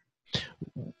that's...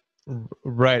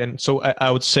 Right. And so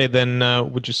I would say then,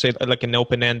 would you say like an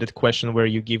open-ended question where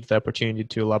you give the opportunity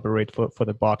to elaborate for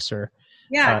the boxer?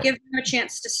 Yeah, give them a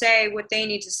chance to say what they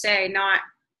need to say, not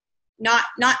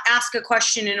ask a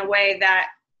question in a way that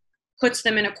puts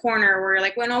them in a corner where you're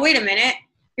like, well, no, wait a minute.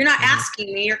 You're not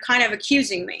asking me. You're kind of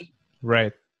accusing me.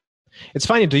 Right. It's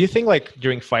funny. Do you think, like,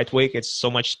 during fight week, it's so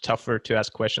much tougher to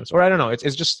ask questions? Or I don't know.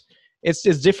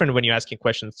 It's different when you're asking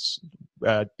questions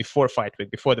before fight week,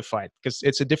 before the fight, because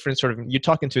it's a different sort of, you're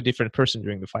talking to a different person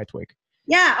during the fight week.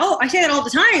 Yeah. Oh, I say that all the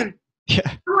time. Yeah.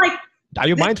 I'm like, are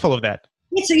you mindful of that?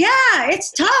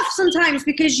 It's tough sometimes,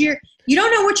 because you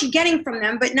don't know what you're getting from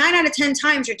them, but 9 out of 10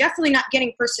 times you're definitely not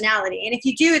getting personality. And if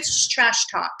you do, it's just trash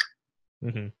talk.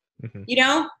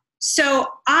 So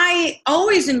I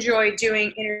always enjoy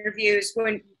doing interviews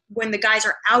when the guys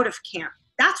are out of camp.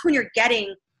 That's when you're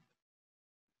getting,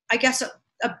 I guess,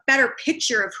 a better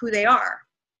picture of who they are.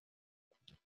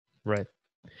 Right.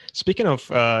 Speaking of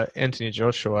Anthony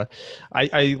Joshua,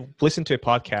 I listened to a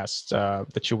podcast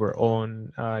that you were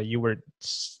on. You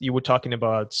were talking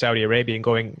about Saudi Arabia and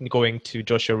going to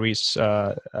Joshua Ree's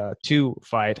 2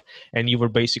 fight, and you were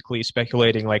basically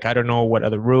speculating, like, I don't know what are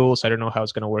the rules, I don't know how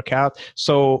it's going to work out.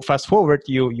 So fast forward,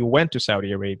 you went to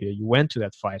Saudi Arabia, you went to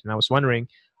that fight, and I was wondering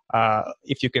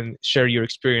if you can share your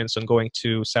experience on going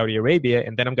to Saudi Arabia,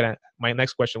 and then my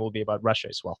next question will be about Russia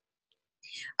as well.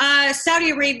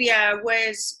 Saudi Arabia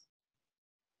was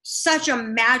such a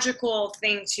magical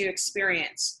thing to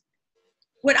experience.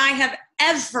 Would I have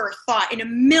ever thought in a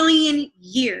million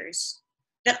years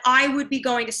that I would be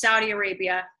going to Saudi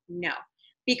Arabia? No.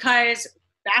 Because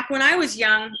back when I was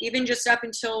young, even just up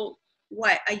until,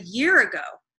 a year ago,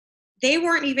 they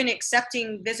weren't even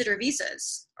accepting visitor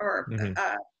visas or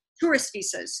tourist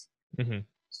visas. Mm-hmm.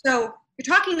 So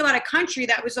you're talking about a country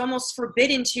that was almost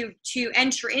forbidden to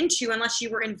enter into unless you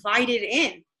were invited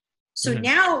in. So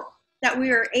now that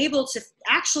we are able to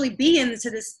actually be into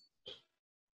this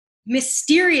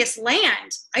mysterious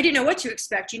land, I didn't know what to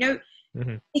expect.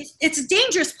 It's a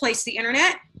dangerous place, the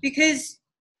internet, because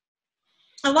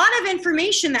a lot of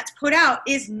information that's put out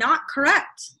is not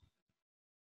correct.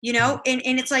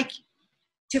 And it's like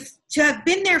to have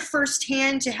been there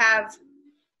firsthand, to have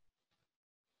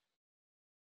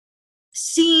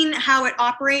seen how it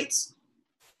operates.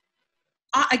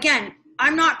 Again,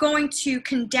 I'm not going to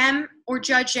condemn or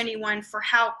judge anyone for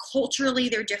how culturally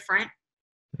they're different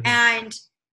and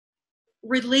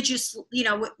religious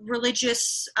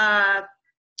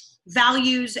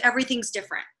values. Everything's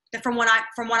different from what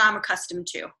I'm accustomed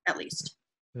to, at least.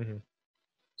 Mm-hmm.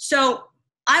 So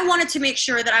I wanted to make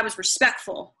sure that I was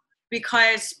respectful,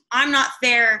 because I'm not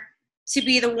there to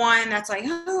be the one that's like,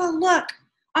 oh, look,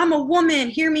 I'm a woman,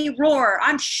 hear me roar,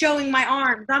 I'm showing my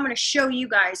arms, I'm going to show you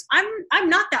guys. I'm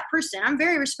not that person. I'm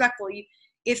very respectful.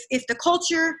 If the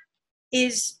culture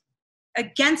is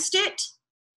against it,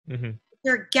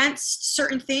 they're against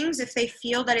certain things, if they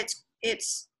feel that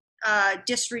it's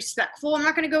disrespectful, I'm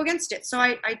not going to go against it. So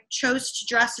I chose to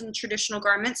dress in traditional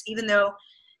garments, even though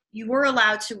you were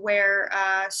allowed to wear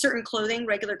certain clothing,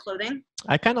 regular clothing.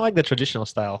 I kind of like the traditional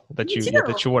style that you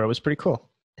wore. It was pretty cool.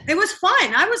 It was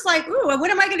fun. I was like, ooh, when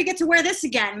am I going to get to wear this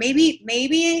again?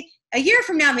 Maybe a year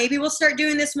from now, maybe we'll start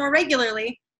doing this more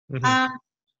regularly. Mm-hmm.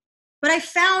 But I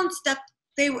found that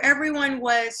everyone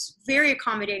was very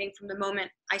accommodating from the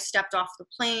moment I stepped off the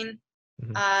plane.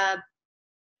 Mm-hmm.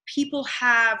 People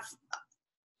had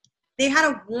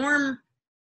a warm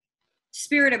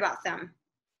spirit about them.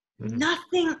 Mm-hmm.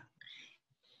 Nothing.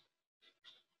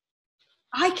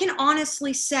 I can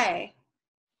honestly say,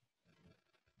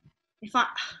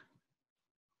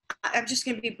 I'm just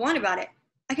going to be blunt about it.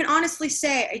 I can honestly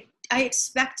say I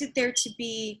expected there to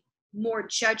be more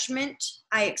judgment.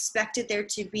 I expected there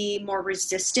to be more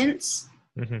resistance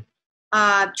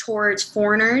towards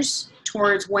foreigners,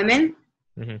 towards women,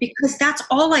 because that's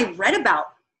all I read about.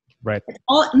 Right.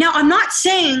 Now, I'm not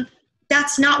saying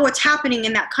that's not what's happening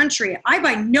in that country. I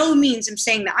by no means am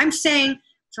saying that. I'm saying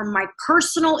from my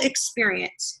personal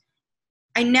experience,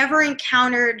 I never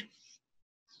encountered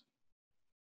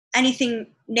anything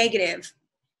negative.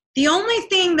 The only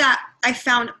thing that I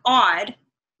found odd,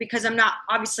 because I'm not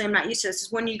used to this,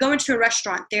 is when you go into a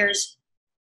restaurant, there's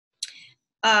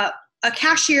a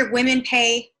cashier women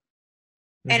pay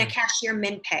and a cashier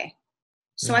men pay.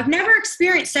 So I've never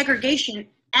experienced segregation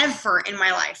ever in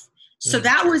my life. So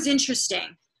that was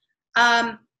interesting.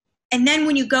 And then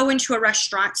when you go into a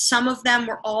restaurant, some of them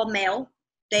were all male.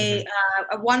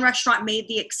 One restaurant made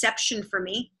the exception for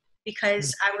me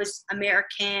because I was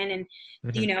American, and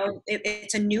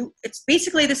it's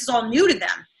basically, this is all new to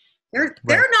them. They're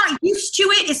not used to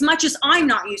it as much as I'm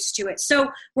not used to it.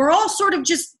 So we're all sort of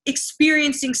just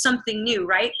experiencing something new,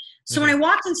 right? So when I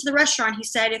walked into the restaurant, he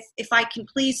said, if I can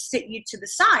please sit you to the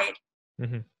side.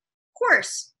 Of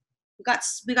course.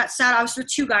 We got sat, I was with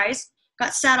two guys,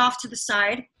 got sat off to the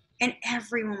side, and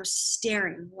everyone was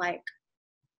staring like,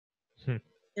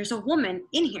 there's a woman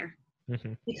in here.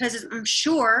 Because I'm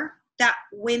sure that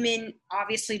women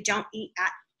obviously don't eat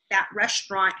at that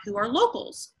restaurant who are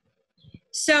locals.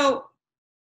 So,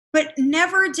 but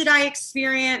never did I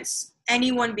experience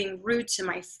anyone being rude to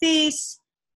my face.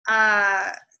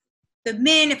 The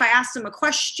men, if I asked them a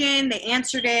question, they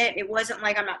answered it. It wasn't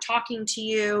like, I'm not talking to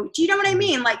you. Do you know what I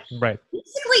mean? Like,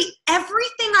 basically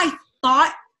everything I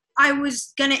thought I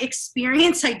was going to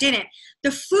experience, I didn't.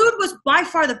 The food was by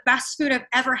far the best food I've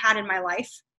ever had in my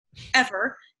life,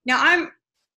 ever. Now,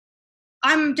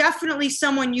 I'm definitely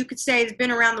someone you could say has been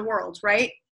around the world,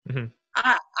 right?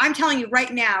 I'm telling you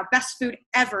right now, best food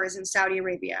ever is in Saudi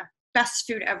Arabia. Best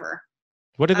food ever.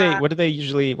 What do they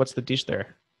usually, what's the dish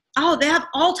there? Oh, they have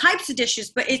all types of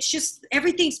dishes, but it's just,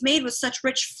 everything's made with such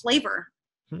rich flavor.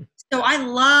 So I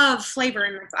love flavor,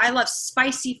 and I love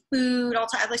spicy food, all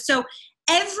time. So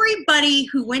everybody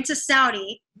who went to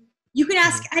Saudi, you can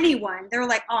ask anyone, they were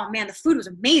like, oh man, the food was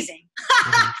amazing.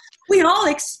 We all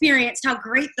experienced how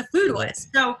great the food was.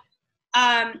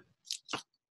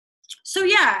 So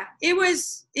yeah, it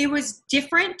was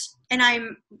different, and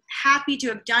I'm happy to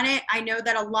have done it. I know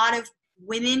that a lot of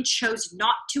women chose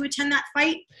not to attend that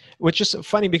fight. Which is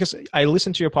funny because I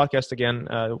listened to your podcast again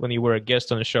when you were a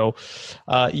guest on the show.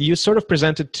 You sort of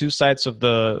presented two sides of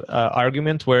the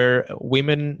argument where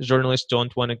women journalists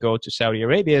don't want to go to Saudi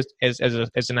Arabia as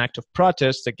an act of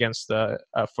protest against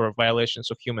for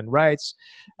violations of human rights,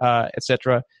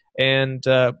 etc. And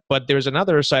but there's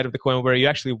another side of the coin where you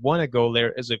actually want to go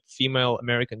there as a female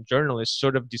American journalist,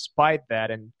 sort of despite that,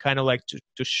 and kind of like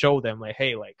to show them like,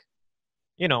 hey, like,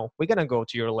 you know, we're gonna go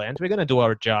to your land, we're gonna do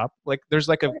our job. Like, there's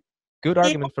like a good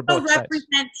argument for both sides. It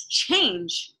represents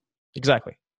change.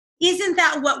 Exactly. Isn't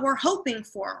that what we're hoping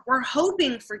for? We're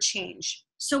hoping for change.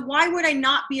 So why would I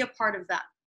not be a part of that?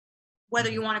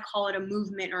 Whether you want to call it a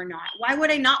movement or not. Why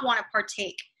would I not want to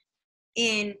partake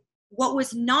in what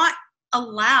was not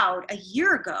allowed a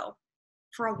year ago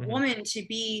for a woman to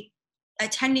be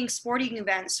attending sporting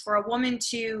events, for a woman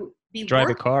to be drive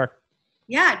a car?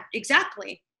 Yeah,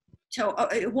 exactly. So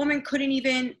a woman couldn't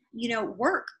even, you know,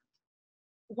 work.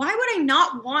 Why would I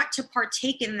not want to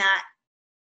partake in that,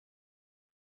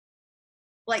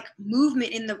 like,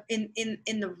 movement in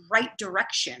the right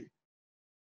direction?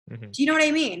 Do you know what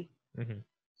I mean?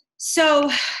 So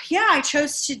yeah, I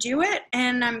chose to do it,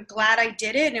 and I'm glad I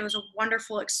did it. And it was a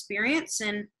wonderful experience.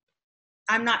 And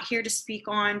I'm not here to speak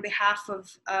on behalf of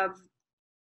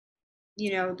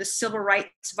you know, the civil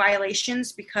rights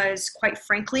violations, because quite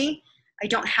frankly, I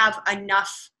don't have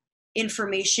enough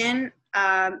information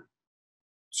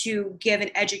to give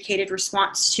an educated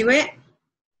response to it.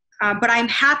 But I'm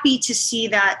happy to see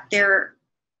that there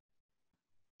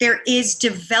is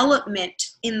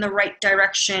development in the right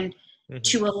direction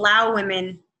to allow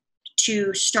women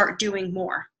to start doing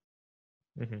more.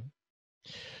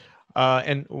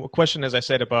 And a question, as I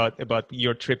said, about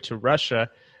your trip to Russia.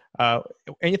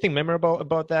 Anything memorable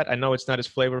about that? I know it's not as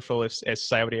flavorful as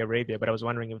Saudi Arabia, but I was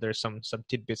wondering if there's some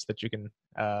tidbits that you can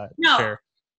share.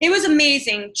 It was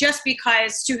amazing, just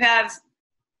because to have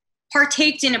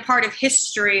partaked in a part of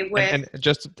history with... And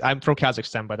just, I'm from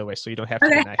Kazakhstan, by the way, so you don't have to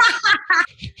be nice.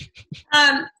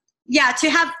 Yeah, to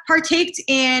have partaked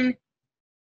in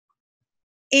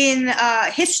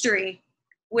history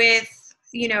with,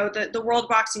 you know, the World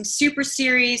Boxing Super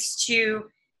Series, to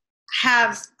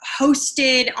have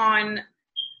hosted on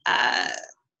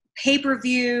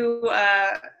pay-per-view.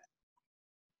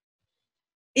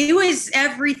 It was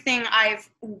everything I've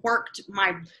worked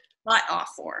my butt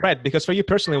off for. Right, because for you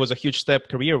personally, it was a huge step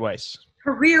career-wise.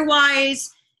 Career-wise,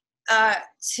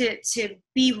 to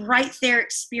be right there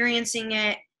experiencing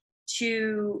it,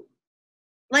 to,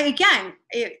 like, again,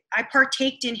 I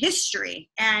partaked in history,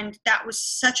 and that was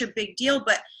such a big deal.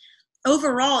 But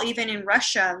overall, even in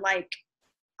Russia, like,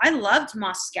 I loved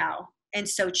Moscow and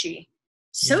Sochi.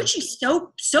 Sochi's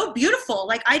so beautiful.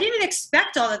 Like, I didn't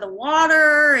expect all of the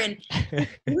water, and it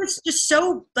was just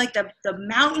so, like, the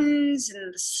mountains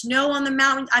and the snow on the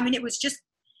mountains. I mean, it was just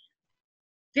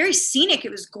very scenic.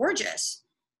 It was gorgeous.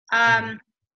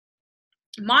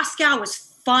 Moscow was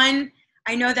fun.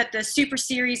 I know that the Super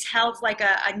Series held like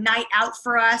a night out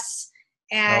for us.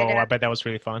 And I bet that was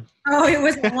really fun. Oh, it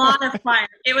was a lot of fun.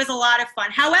 It was a lot of fun.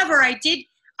 However,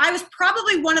 I was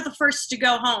probably one of the first to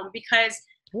go home, because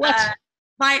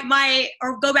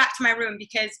or go back to my room,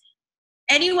 because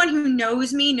anyone who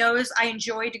knows me knows I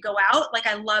enjoy to go out. Like,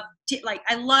 I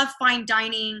love fine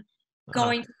dining,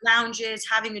 going to lounges,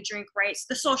 having a drink, right? It's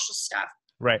the social stuff.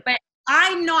 Right. But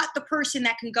I'm not the person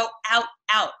that can go out,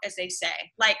 as they say.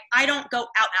 Like, I don't go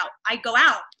out. I go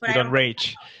out, but I don't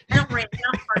rage. I don't rage. I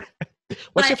don't party.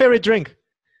 What's your favorite drink?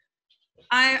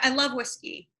 I love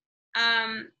whiskey.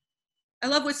 I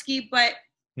love whiskey, but...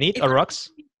 Neat or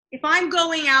rocks? If I'm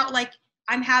going out, like,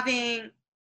 I'm having,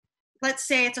 let's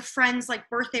say it's a friend's, like,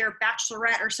 birthday or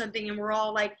bachelorette or something, and we're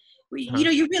all, like, you know,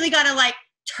 you really got to, like,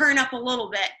 turn up a little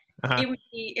bit. It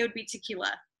would be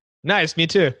tequila. Nice, me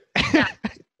too.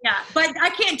 Yeah, but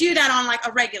I can't do that on, like,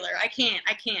 a regular. I can't.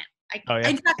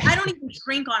 In fact, I don't even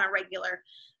drink on a regular.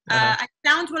 I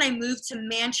found when I moved to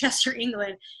Manchester,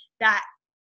 England, that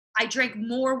I drank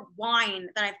more wine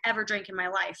than I've ever drank in my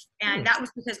life. And that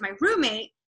was because my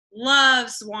roommate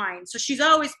loves wine. So she's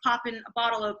always popping a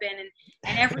bottle open, and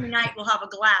every night we'll have a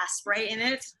glass, right? And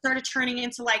then it started turning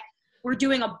into, like, we're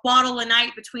doing a bottle a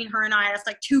night between her and I. That's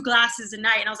like 2 glasses a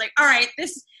night. And I was like, all right,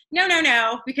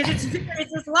 no, because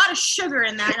there's a lot of sugar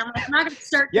in that. And I'm like, I'm not going to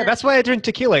start. Yeah, that's why I drink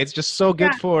tequila. It's just so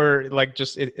good for, like,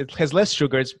 just, it has less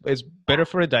sugar. It's better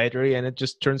for a dietary, and it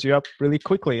just turns you up really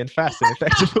quickly and fast and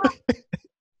effectively.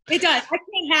 It does.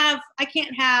 I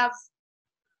can't have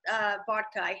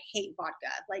vodka. I hate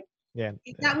vodka. Like,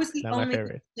 if that was the only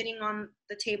thing sitting on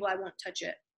the table, I won't touch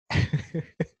it.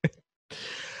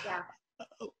 Yeah.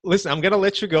 listen, I'm gonna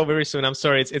let you go very soon. I'm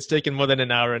sorry, it's taken more than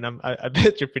an hour, and I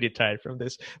bet you're pretty tired from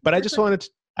this. But I just wanted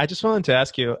to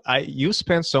ask you. You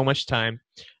spent so much time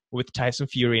with Tyson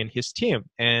Fury and his team,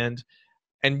 and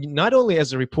not only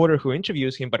as a reporter who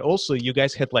interviews him, but also you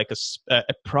guys had like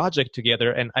a project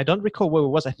together. And I don't recall what it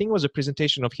was. I think it was a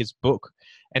presentation of his book,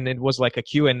 and it was like a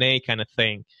Q&A kind of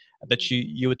thing that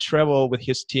you would travel with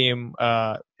his team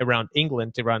around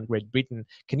England, around Great Britain.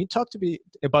 Can you talk to me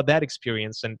about that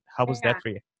experience, and how was that for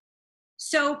you?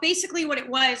 So basically what it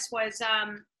was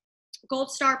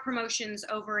Gold Star Promotions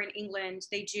over in England,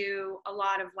 they do a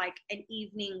lot of like an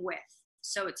evening with.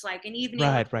 So it's like an evening.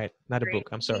 Right. Not a book.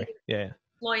 I'm sorry. Yeah.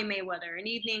 Floyd Mayweather, an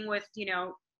evening with,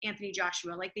 Anthony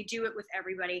Joshua. Like they do it with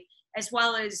everybody, as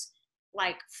well as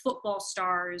like football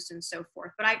stars and so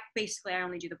forth. But I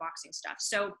only do the boxing stuff.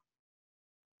 So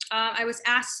I was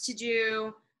asked to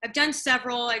do, I've done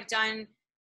several. I've done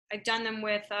them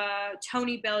with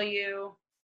Tony Bellew.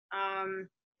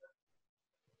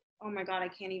 Oh my God, I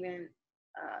can't even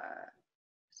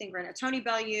think right now. Tony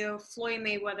Bellew, Floyd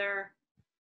Mayweather,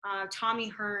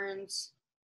 Tommy Hearns.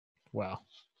 Wow.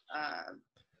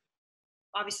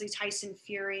 Obviously Tyson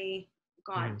Fury.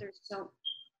 God,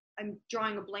 I'm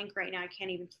drawing a blank right now. I can't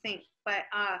even think. But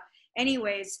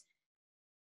anyways,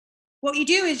 what you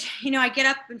do is, I get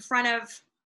up in front of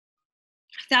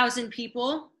 1,000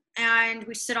 people and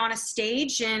we sit on a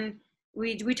stage and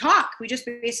we talk. We just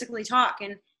basically talk.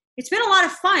 And it's been a lot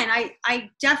of fun.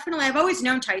 I've always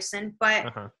known Tyson,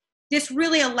 but this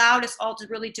really allowed us all to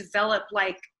really develop,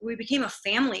 like we became a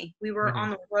family. We were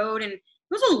on the road and it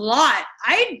was a lot.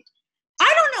 I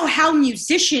don't know how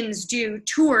musicians do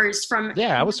tours from.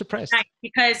 Yeah, I was surprised.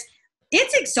 Because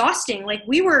it's exhausting. Like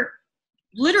we were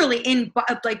literally in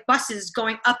like buses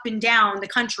going up and down the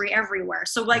country everywhere.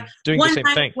 So like doing the same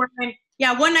thing.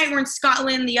 One night we're in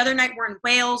Scotland, the other night we're in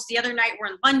Wales, the other night we're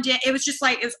in London. It was just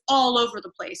like, it was all over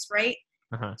the place, right?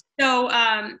 So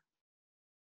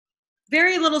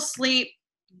very little sleep.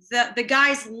 The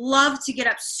guys love to get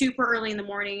up super early in the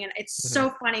morning, and it's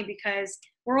so funny because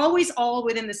we're always all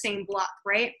within the same block,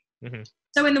 right?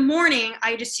 So in the morning,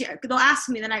 they'll ask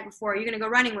me the night before, "Are you going to go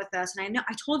running with us?" And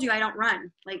I told you I don't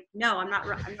run. Like, no, I'm not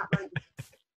running.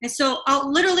 And so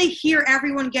I'll literally hear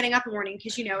everyone getting up in the morning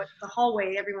because, it's the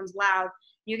hallway, everyone's loud.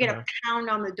 You get a pound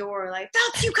on the door, like,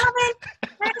 "Phelps, you coming?"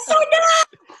 And I said,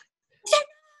 "No."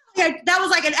 Yeah, that was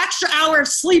like an extra hour of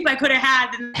sleep I could have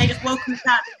had, and they just woke me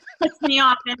up, pissed me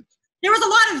off. And there was a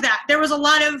lot of that. There was a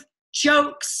lot of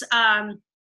jokes.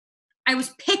 I was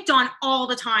picked on all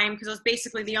the time because I was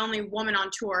basically the only woman on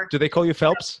tour. Do they call you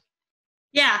Phelps?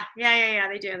 Yeah,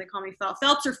 they do. They call me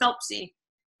Phelps or Phelpsy.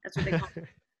 That's what they call me.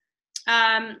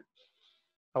 I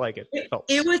like it.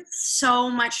 It was so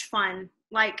much fun.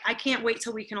 Like, I can't wait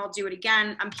till we can all do it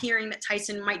again. I'm hearing that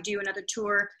Tyson might do another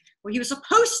tour. Well, he was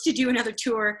supposed to do another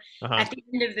tour at the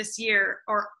end of this year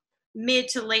or mid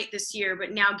to late this year,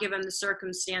 but now given the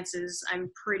circumstances,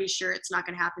 I'm pretty sure it's not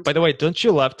going to happen. By the way, don't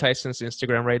you love Tyson's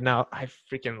Instagram right now? I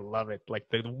freaking love it. Like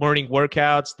the morning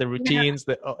workouts, the routines.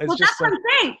 It's just that's what I'm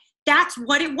saying. That's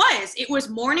what it was. It was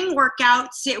morning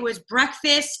workouts. It was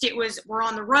breakfast. It was, we're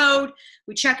on the road.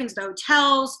 We check into the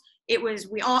hotels. It was,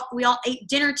 we all ate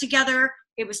dinner together.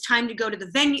 It was time to go to the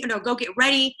venue, go get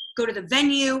ready, go to the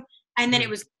venue. And then it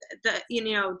was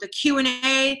the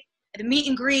Q&A, the meet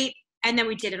and greet. And then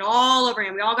we did it all over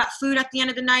again. We all got food at the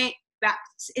end of the night.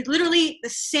 It literally the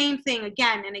same thing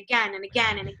again and again and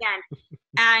again and again.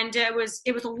 And it was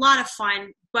a lot of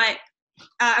fun. But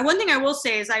one thing I will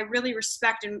say is I really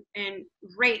respect and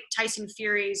rate Tyson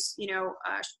Fury's,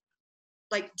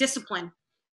 like discipline.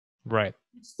 Right.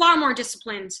 He's far more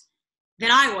disciplined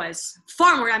than I was.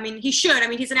 Far more. I mean, he should. I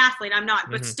mean, he's an athlete. I'm not.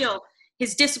 But still,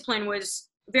 his discipline was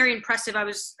very impressive. I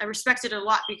respected it a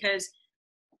lot because,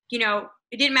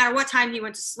 it didn't matter what time he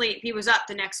went to sleep. He was up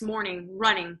the next morning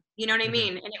running. You know what I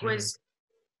mean? And it was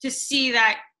to see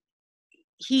that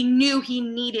he knew he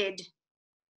needed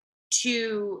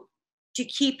to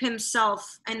keep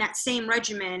himself in that same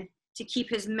regimen, to keep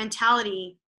his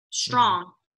mentality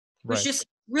strong. It was just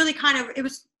really it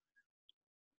was,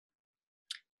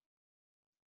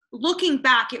 looking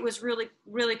back, it was really,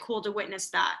 really cool to witness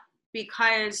that,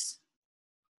 because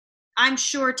I'm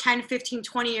sure 10, 15,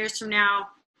 20 years from now,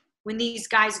 when these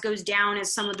guys goes down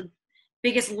as some of the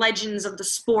biggest legends of the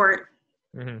sport,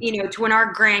 to when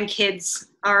our grandkids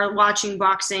are watching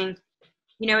boxing,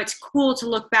 it's cool to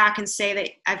look back and say that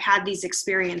I've had these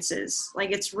experiences.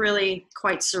 Like, it's really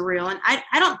quite surreal. And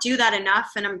I don't do that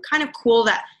enough. And I'm kind of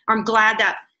I'm glad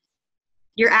that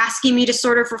you're asking me to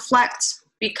sort of reflect,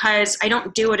 because I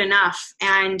don't do it enough.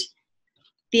 And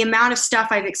the amount of stuff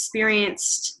I've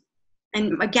experienced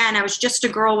And again, I was just a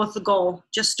girl with a goal,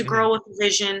 just a girl with a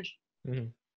vision.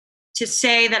 To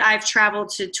say that I've traveled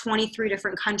to 23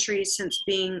 different countries since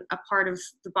being a part of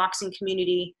the boxing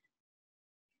community,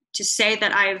 to say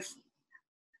that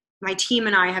my team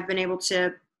and I have been able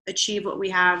to achieve what we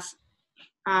have.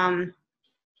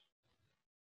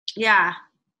 Yeah,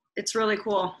 it's really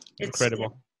cool. It's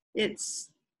incredible.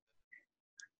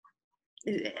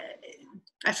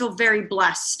 I feel very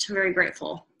blessed, very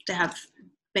grateful to have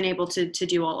been able to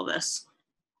do all of this.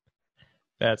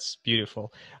 That's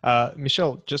beautiful.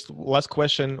 Michelle, just last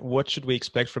question. What should we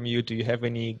expect from you? Do you have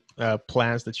any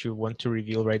plans that you want to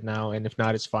reveal right now? And if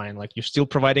not, it's fine. Like, you're still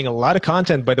providing a lot of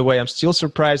content, by the way. I'm still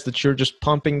surprised that you're just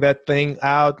pumping that thing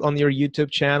out on your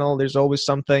YouTube channel. There's always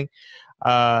something.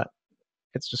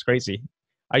 It's just crazy.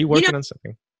 Are you working on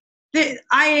something?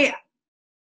 I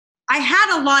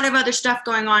had a lot of other stuff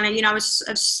going on, and I was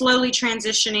slowly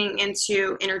transitioning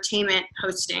into entertainment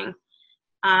hosting.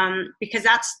 Because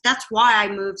that's why I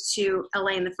moved to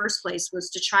LA in the first place,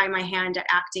 was to try my hand at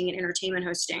acting and entertainment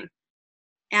hosting.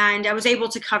 And I was able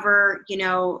to cover,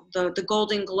 the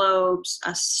Golden Globes,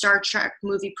 a Star Trek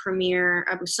movie premiere,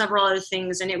 several other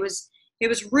things. And it was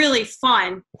really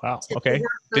fun. Wow. Okay.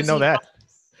 Didn't know that.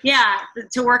 Yeah.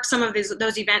 To work some of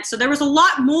those events. So there was a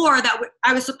lot more that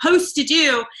I was supposed to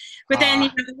do, but then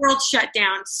the world shut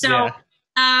down. So,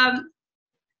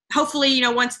 hopefully,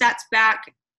 once that's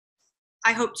back,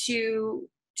 I hope to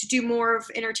do more of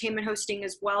entertainment hosting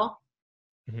as well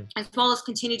as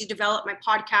continue to develop my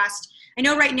podcast. I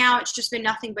know right now it's just been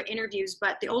nothing but interviews,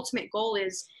 but the ultimate goal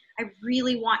is I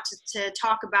really want to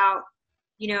talk about,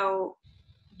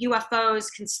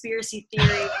 UFOs, conspiracy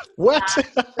theory. What?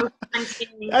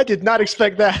 I did not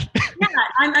expect that. Yeah,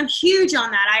 I'm huge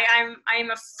on that. I'm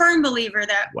a firm believer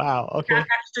that we have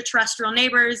extraterrestrial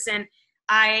neighbors, and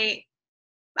I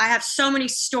have so many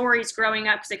stories growing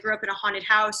up because I grew up in a haunted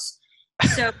house.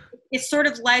 So it sort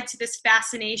of led to this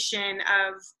fascination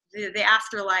of the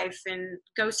afterlife and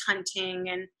ghost hunting.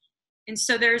 And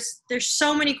so there's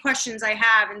so many questions I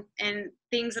have and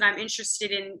things that I'm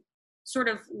interested in sort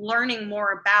of learning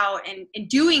more about and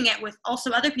doing it with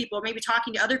also other people, maybe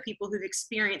talking to other people who've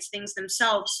experienced things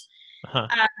themselves.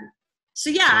 So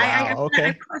yeah, I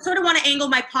sort of want to angle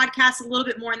my podcast a little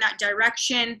bit more in that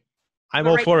direction. I'm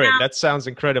all for it. That sounds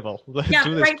incredible. Let's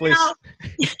do this, please.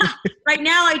 Right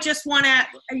now, I just want to,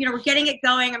 we're getting it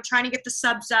going. I'm trying to get the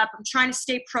subs up. I'm trying to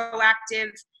stay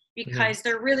proactive because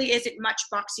there really isn't much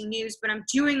boxing news, but I'm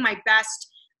doing my best.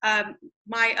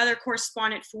 My other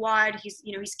correspondent, Fouad, he's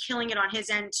killing it on his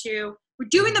end too. We're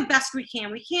doing the best we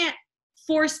can. We can't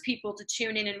force people to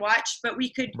tune in and watch, but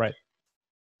we could,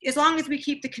 as long as we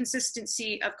keep the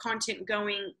consistency of content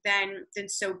going, then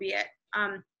so be it.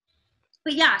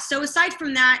 But yeah, so aside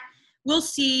from that, we'll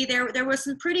see. There was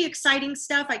some pretty exciting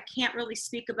stuff. I can't really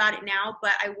speak about it now,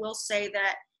 but I will say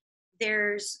that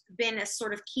there's been a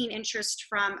sort of keen interest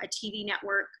from a TV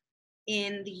network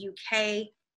in the UK.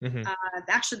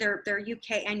 Actually, they're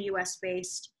UK and US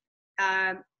based,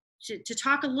 to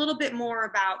talk a little bit more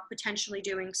about potentially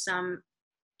doing some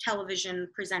television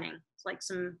presenting, like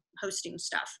some hosting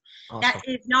stuff. Awesome. That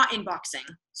is not in boxing,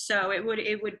 so it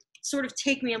would sort of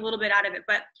take me a little bit out of it,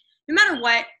 but no matter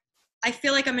what, I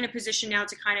feel like I'm in a position now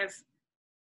to kind of,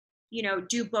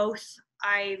 do both.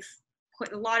 I've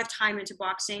put a lot of time into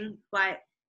boxing, but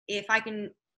if I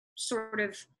can sort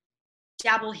of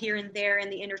dabble here and there in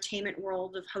the entertainment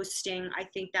world of hosting, I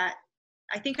think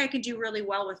I could do really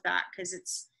well with that, because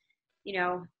it's,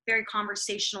 very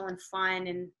conversational and fun,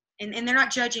 and they're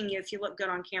not judging you if you look good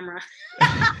on camera.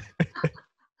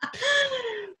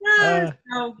 But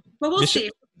we'll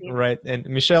see. Right. And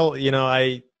Michelle,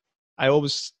 I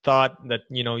always thought that,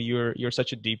 you're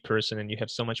such a deep person and you have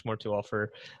so much more to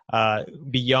offer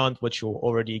beyond what you're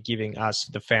already giving us,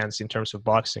 the fans, in terms of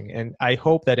boxing. And I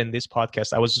hope that in this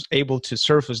podcast, I was able to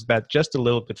surface that just a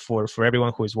little bit for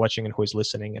everyone who is watching and who is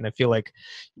listening. And I feel like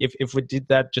if we did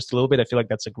that just a little bit, I feel like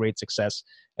that's a great success.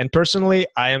 And personally,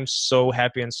 I am so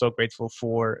happy and so grateful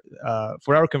for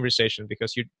our conversation,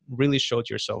 because you really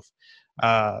showed yourself.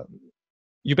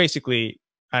 You basically,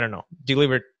 I don't know,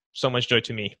 delivered so much joy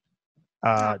to me.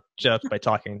 Just by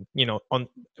talking,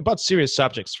 about serious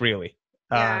subjects, really.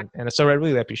 And so I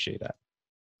really appreciate that.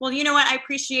 Well, you know what? I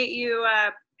appreciate you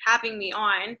having me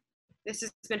on. This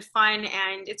has been fun,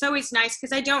 and it's always nice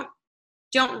because I don't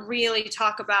really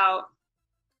talk about,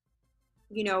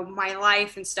 my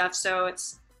life and stuff. So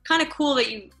it's kind of cool that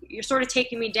you're sort of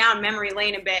taking me down memory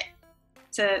lane a bit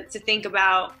to think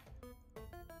about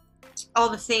all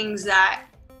the things that,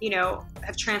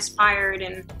 have transpired,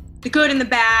 and the good and the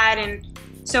bad. And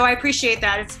so I appreciate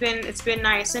that. It's been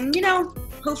nice. And,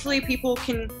 hopefully people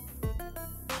can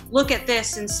look at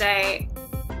this and say,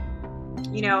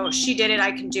 you know, she did it,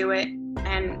 I can do it.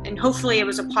 And hopefully it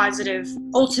was a positive,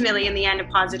 ultimately in the end, a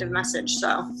positive message.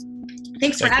 So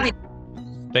thanks for having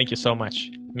me. Thank you so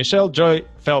much. Michelle Joy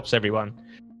Phelps, everyone.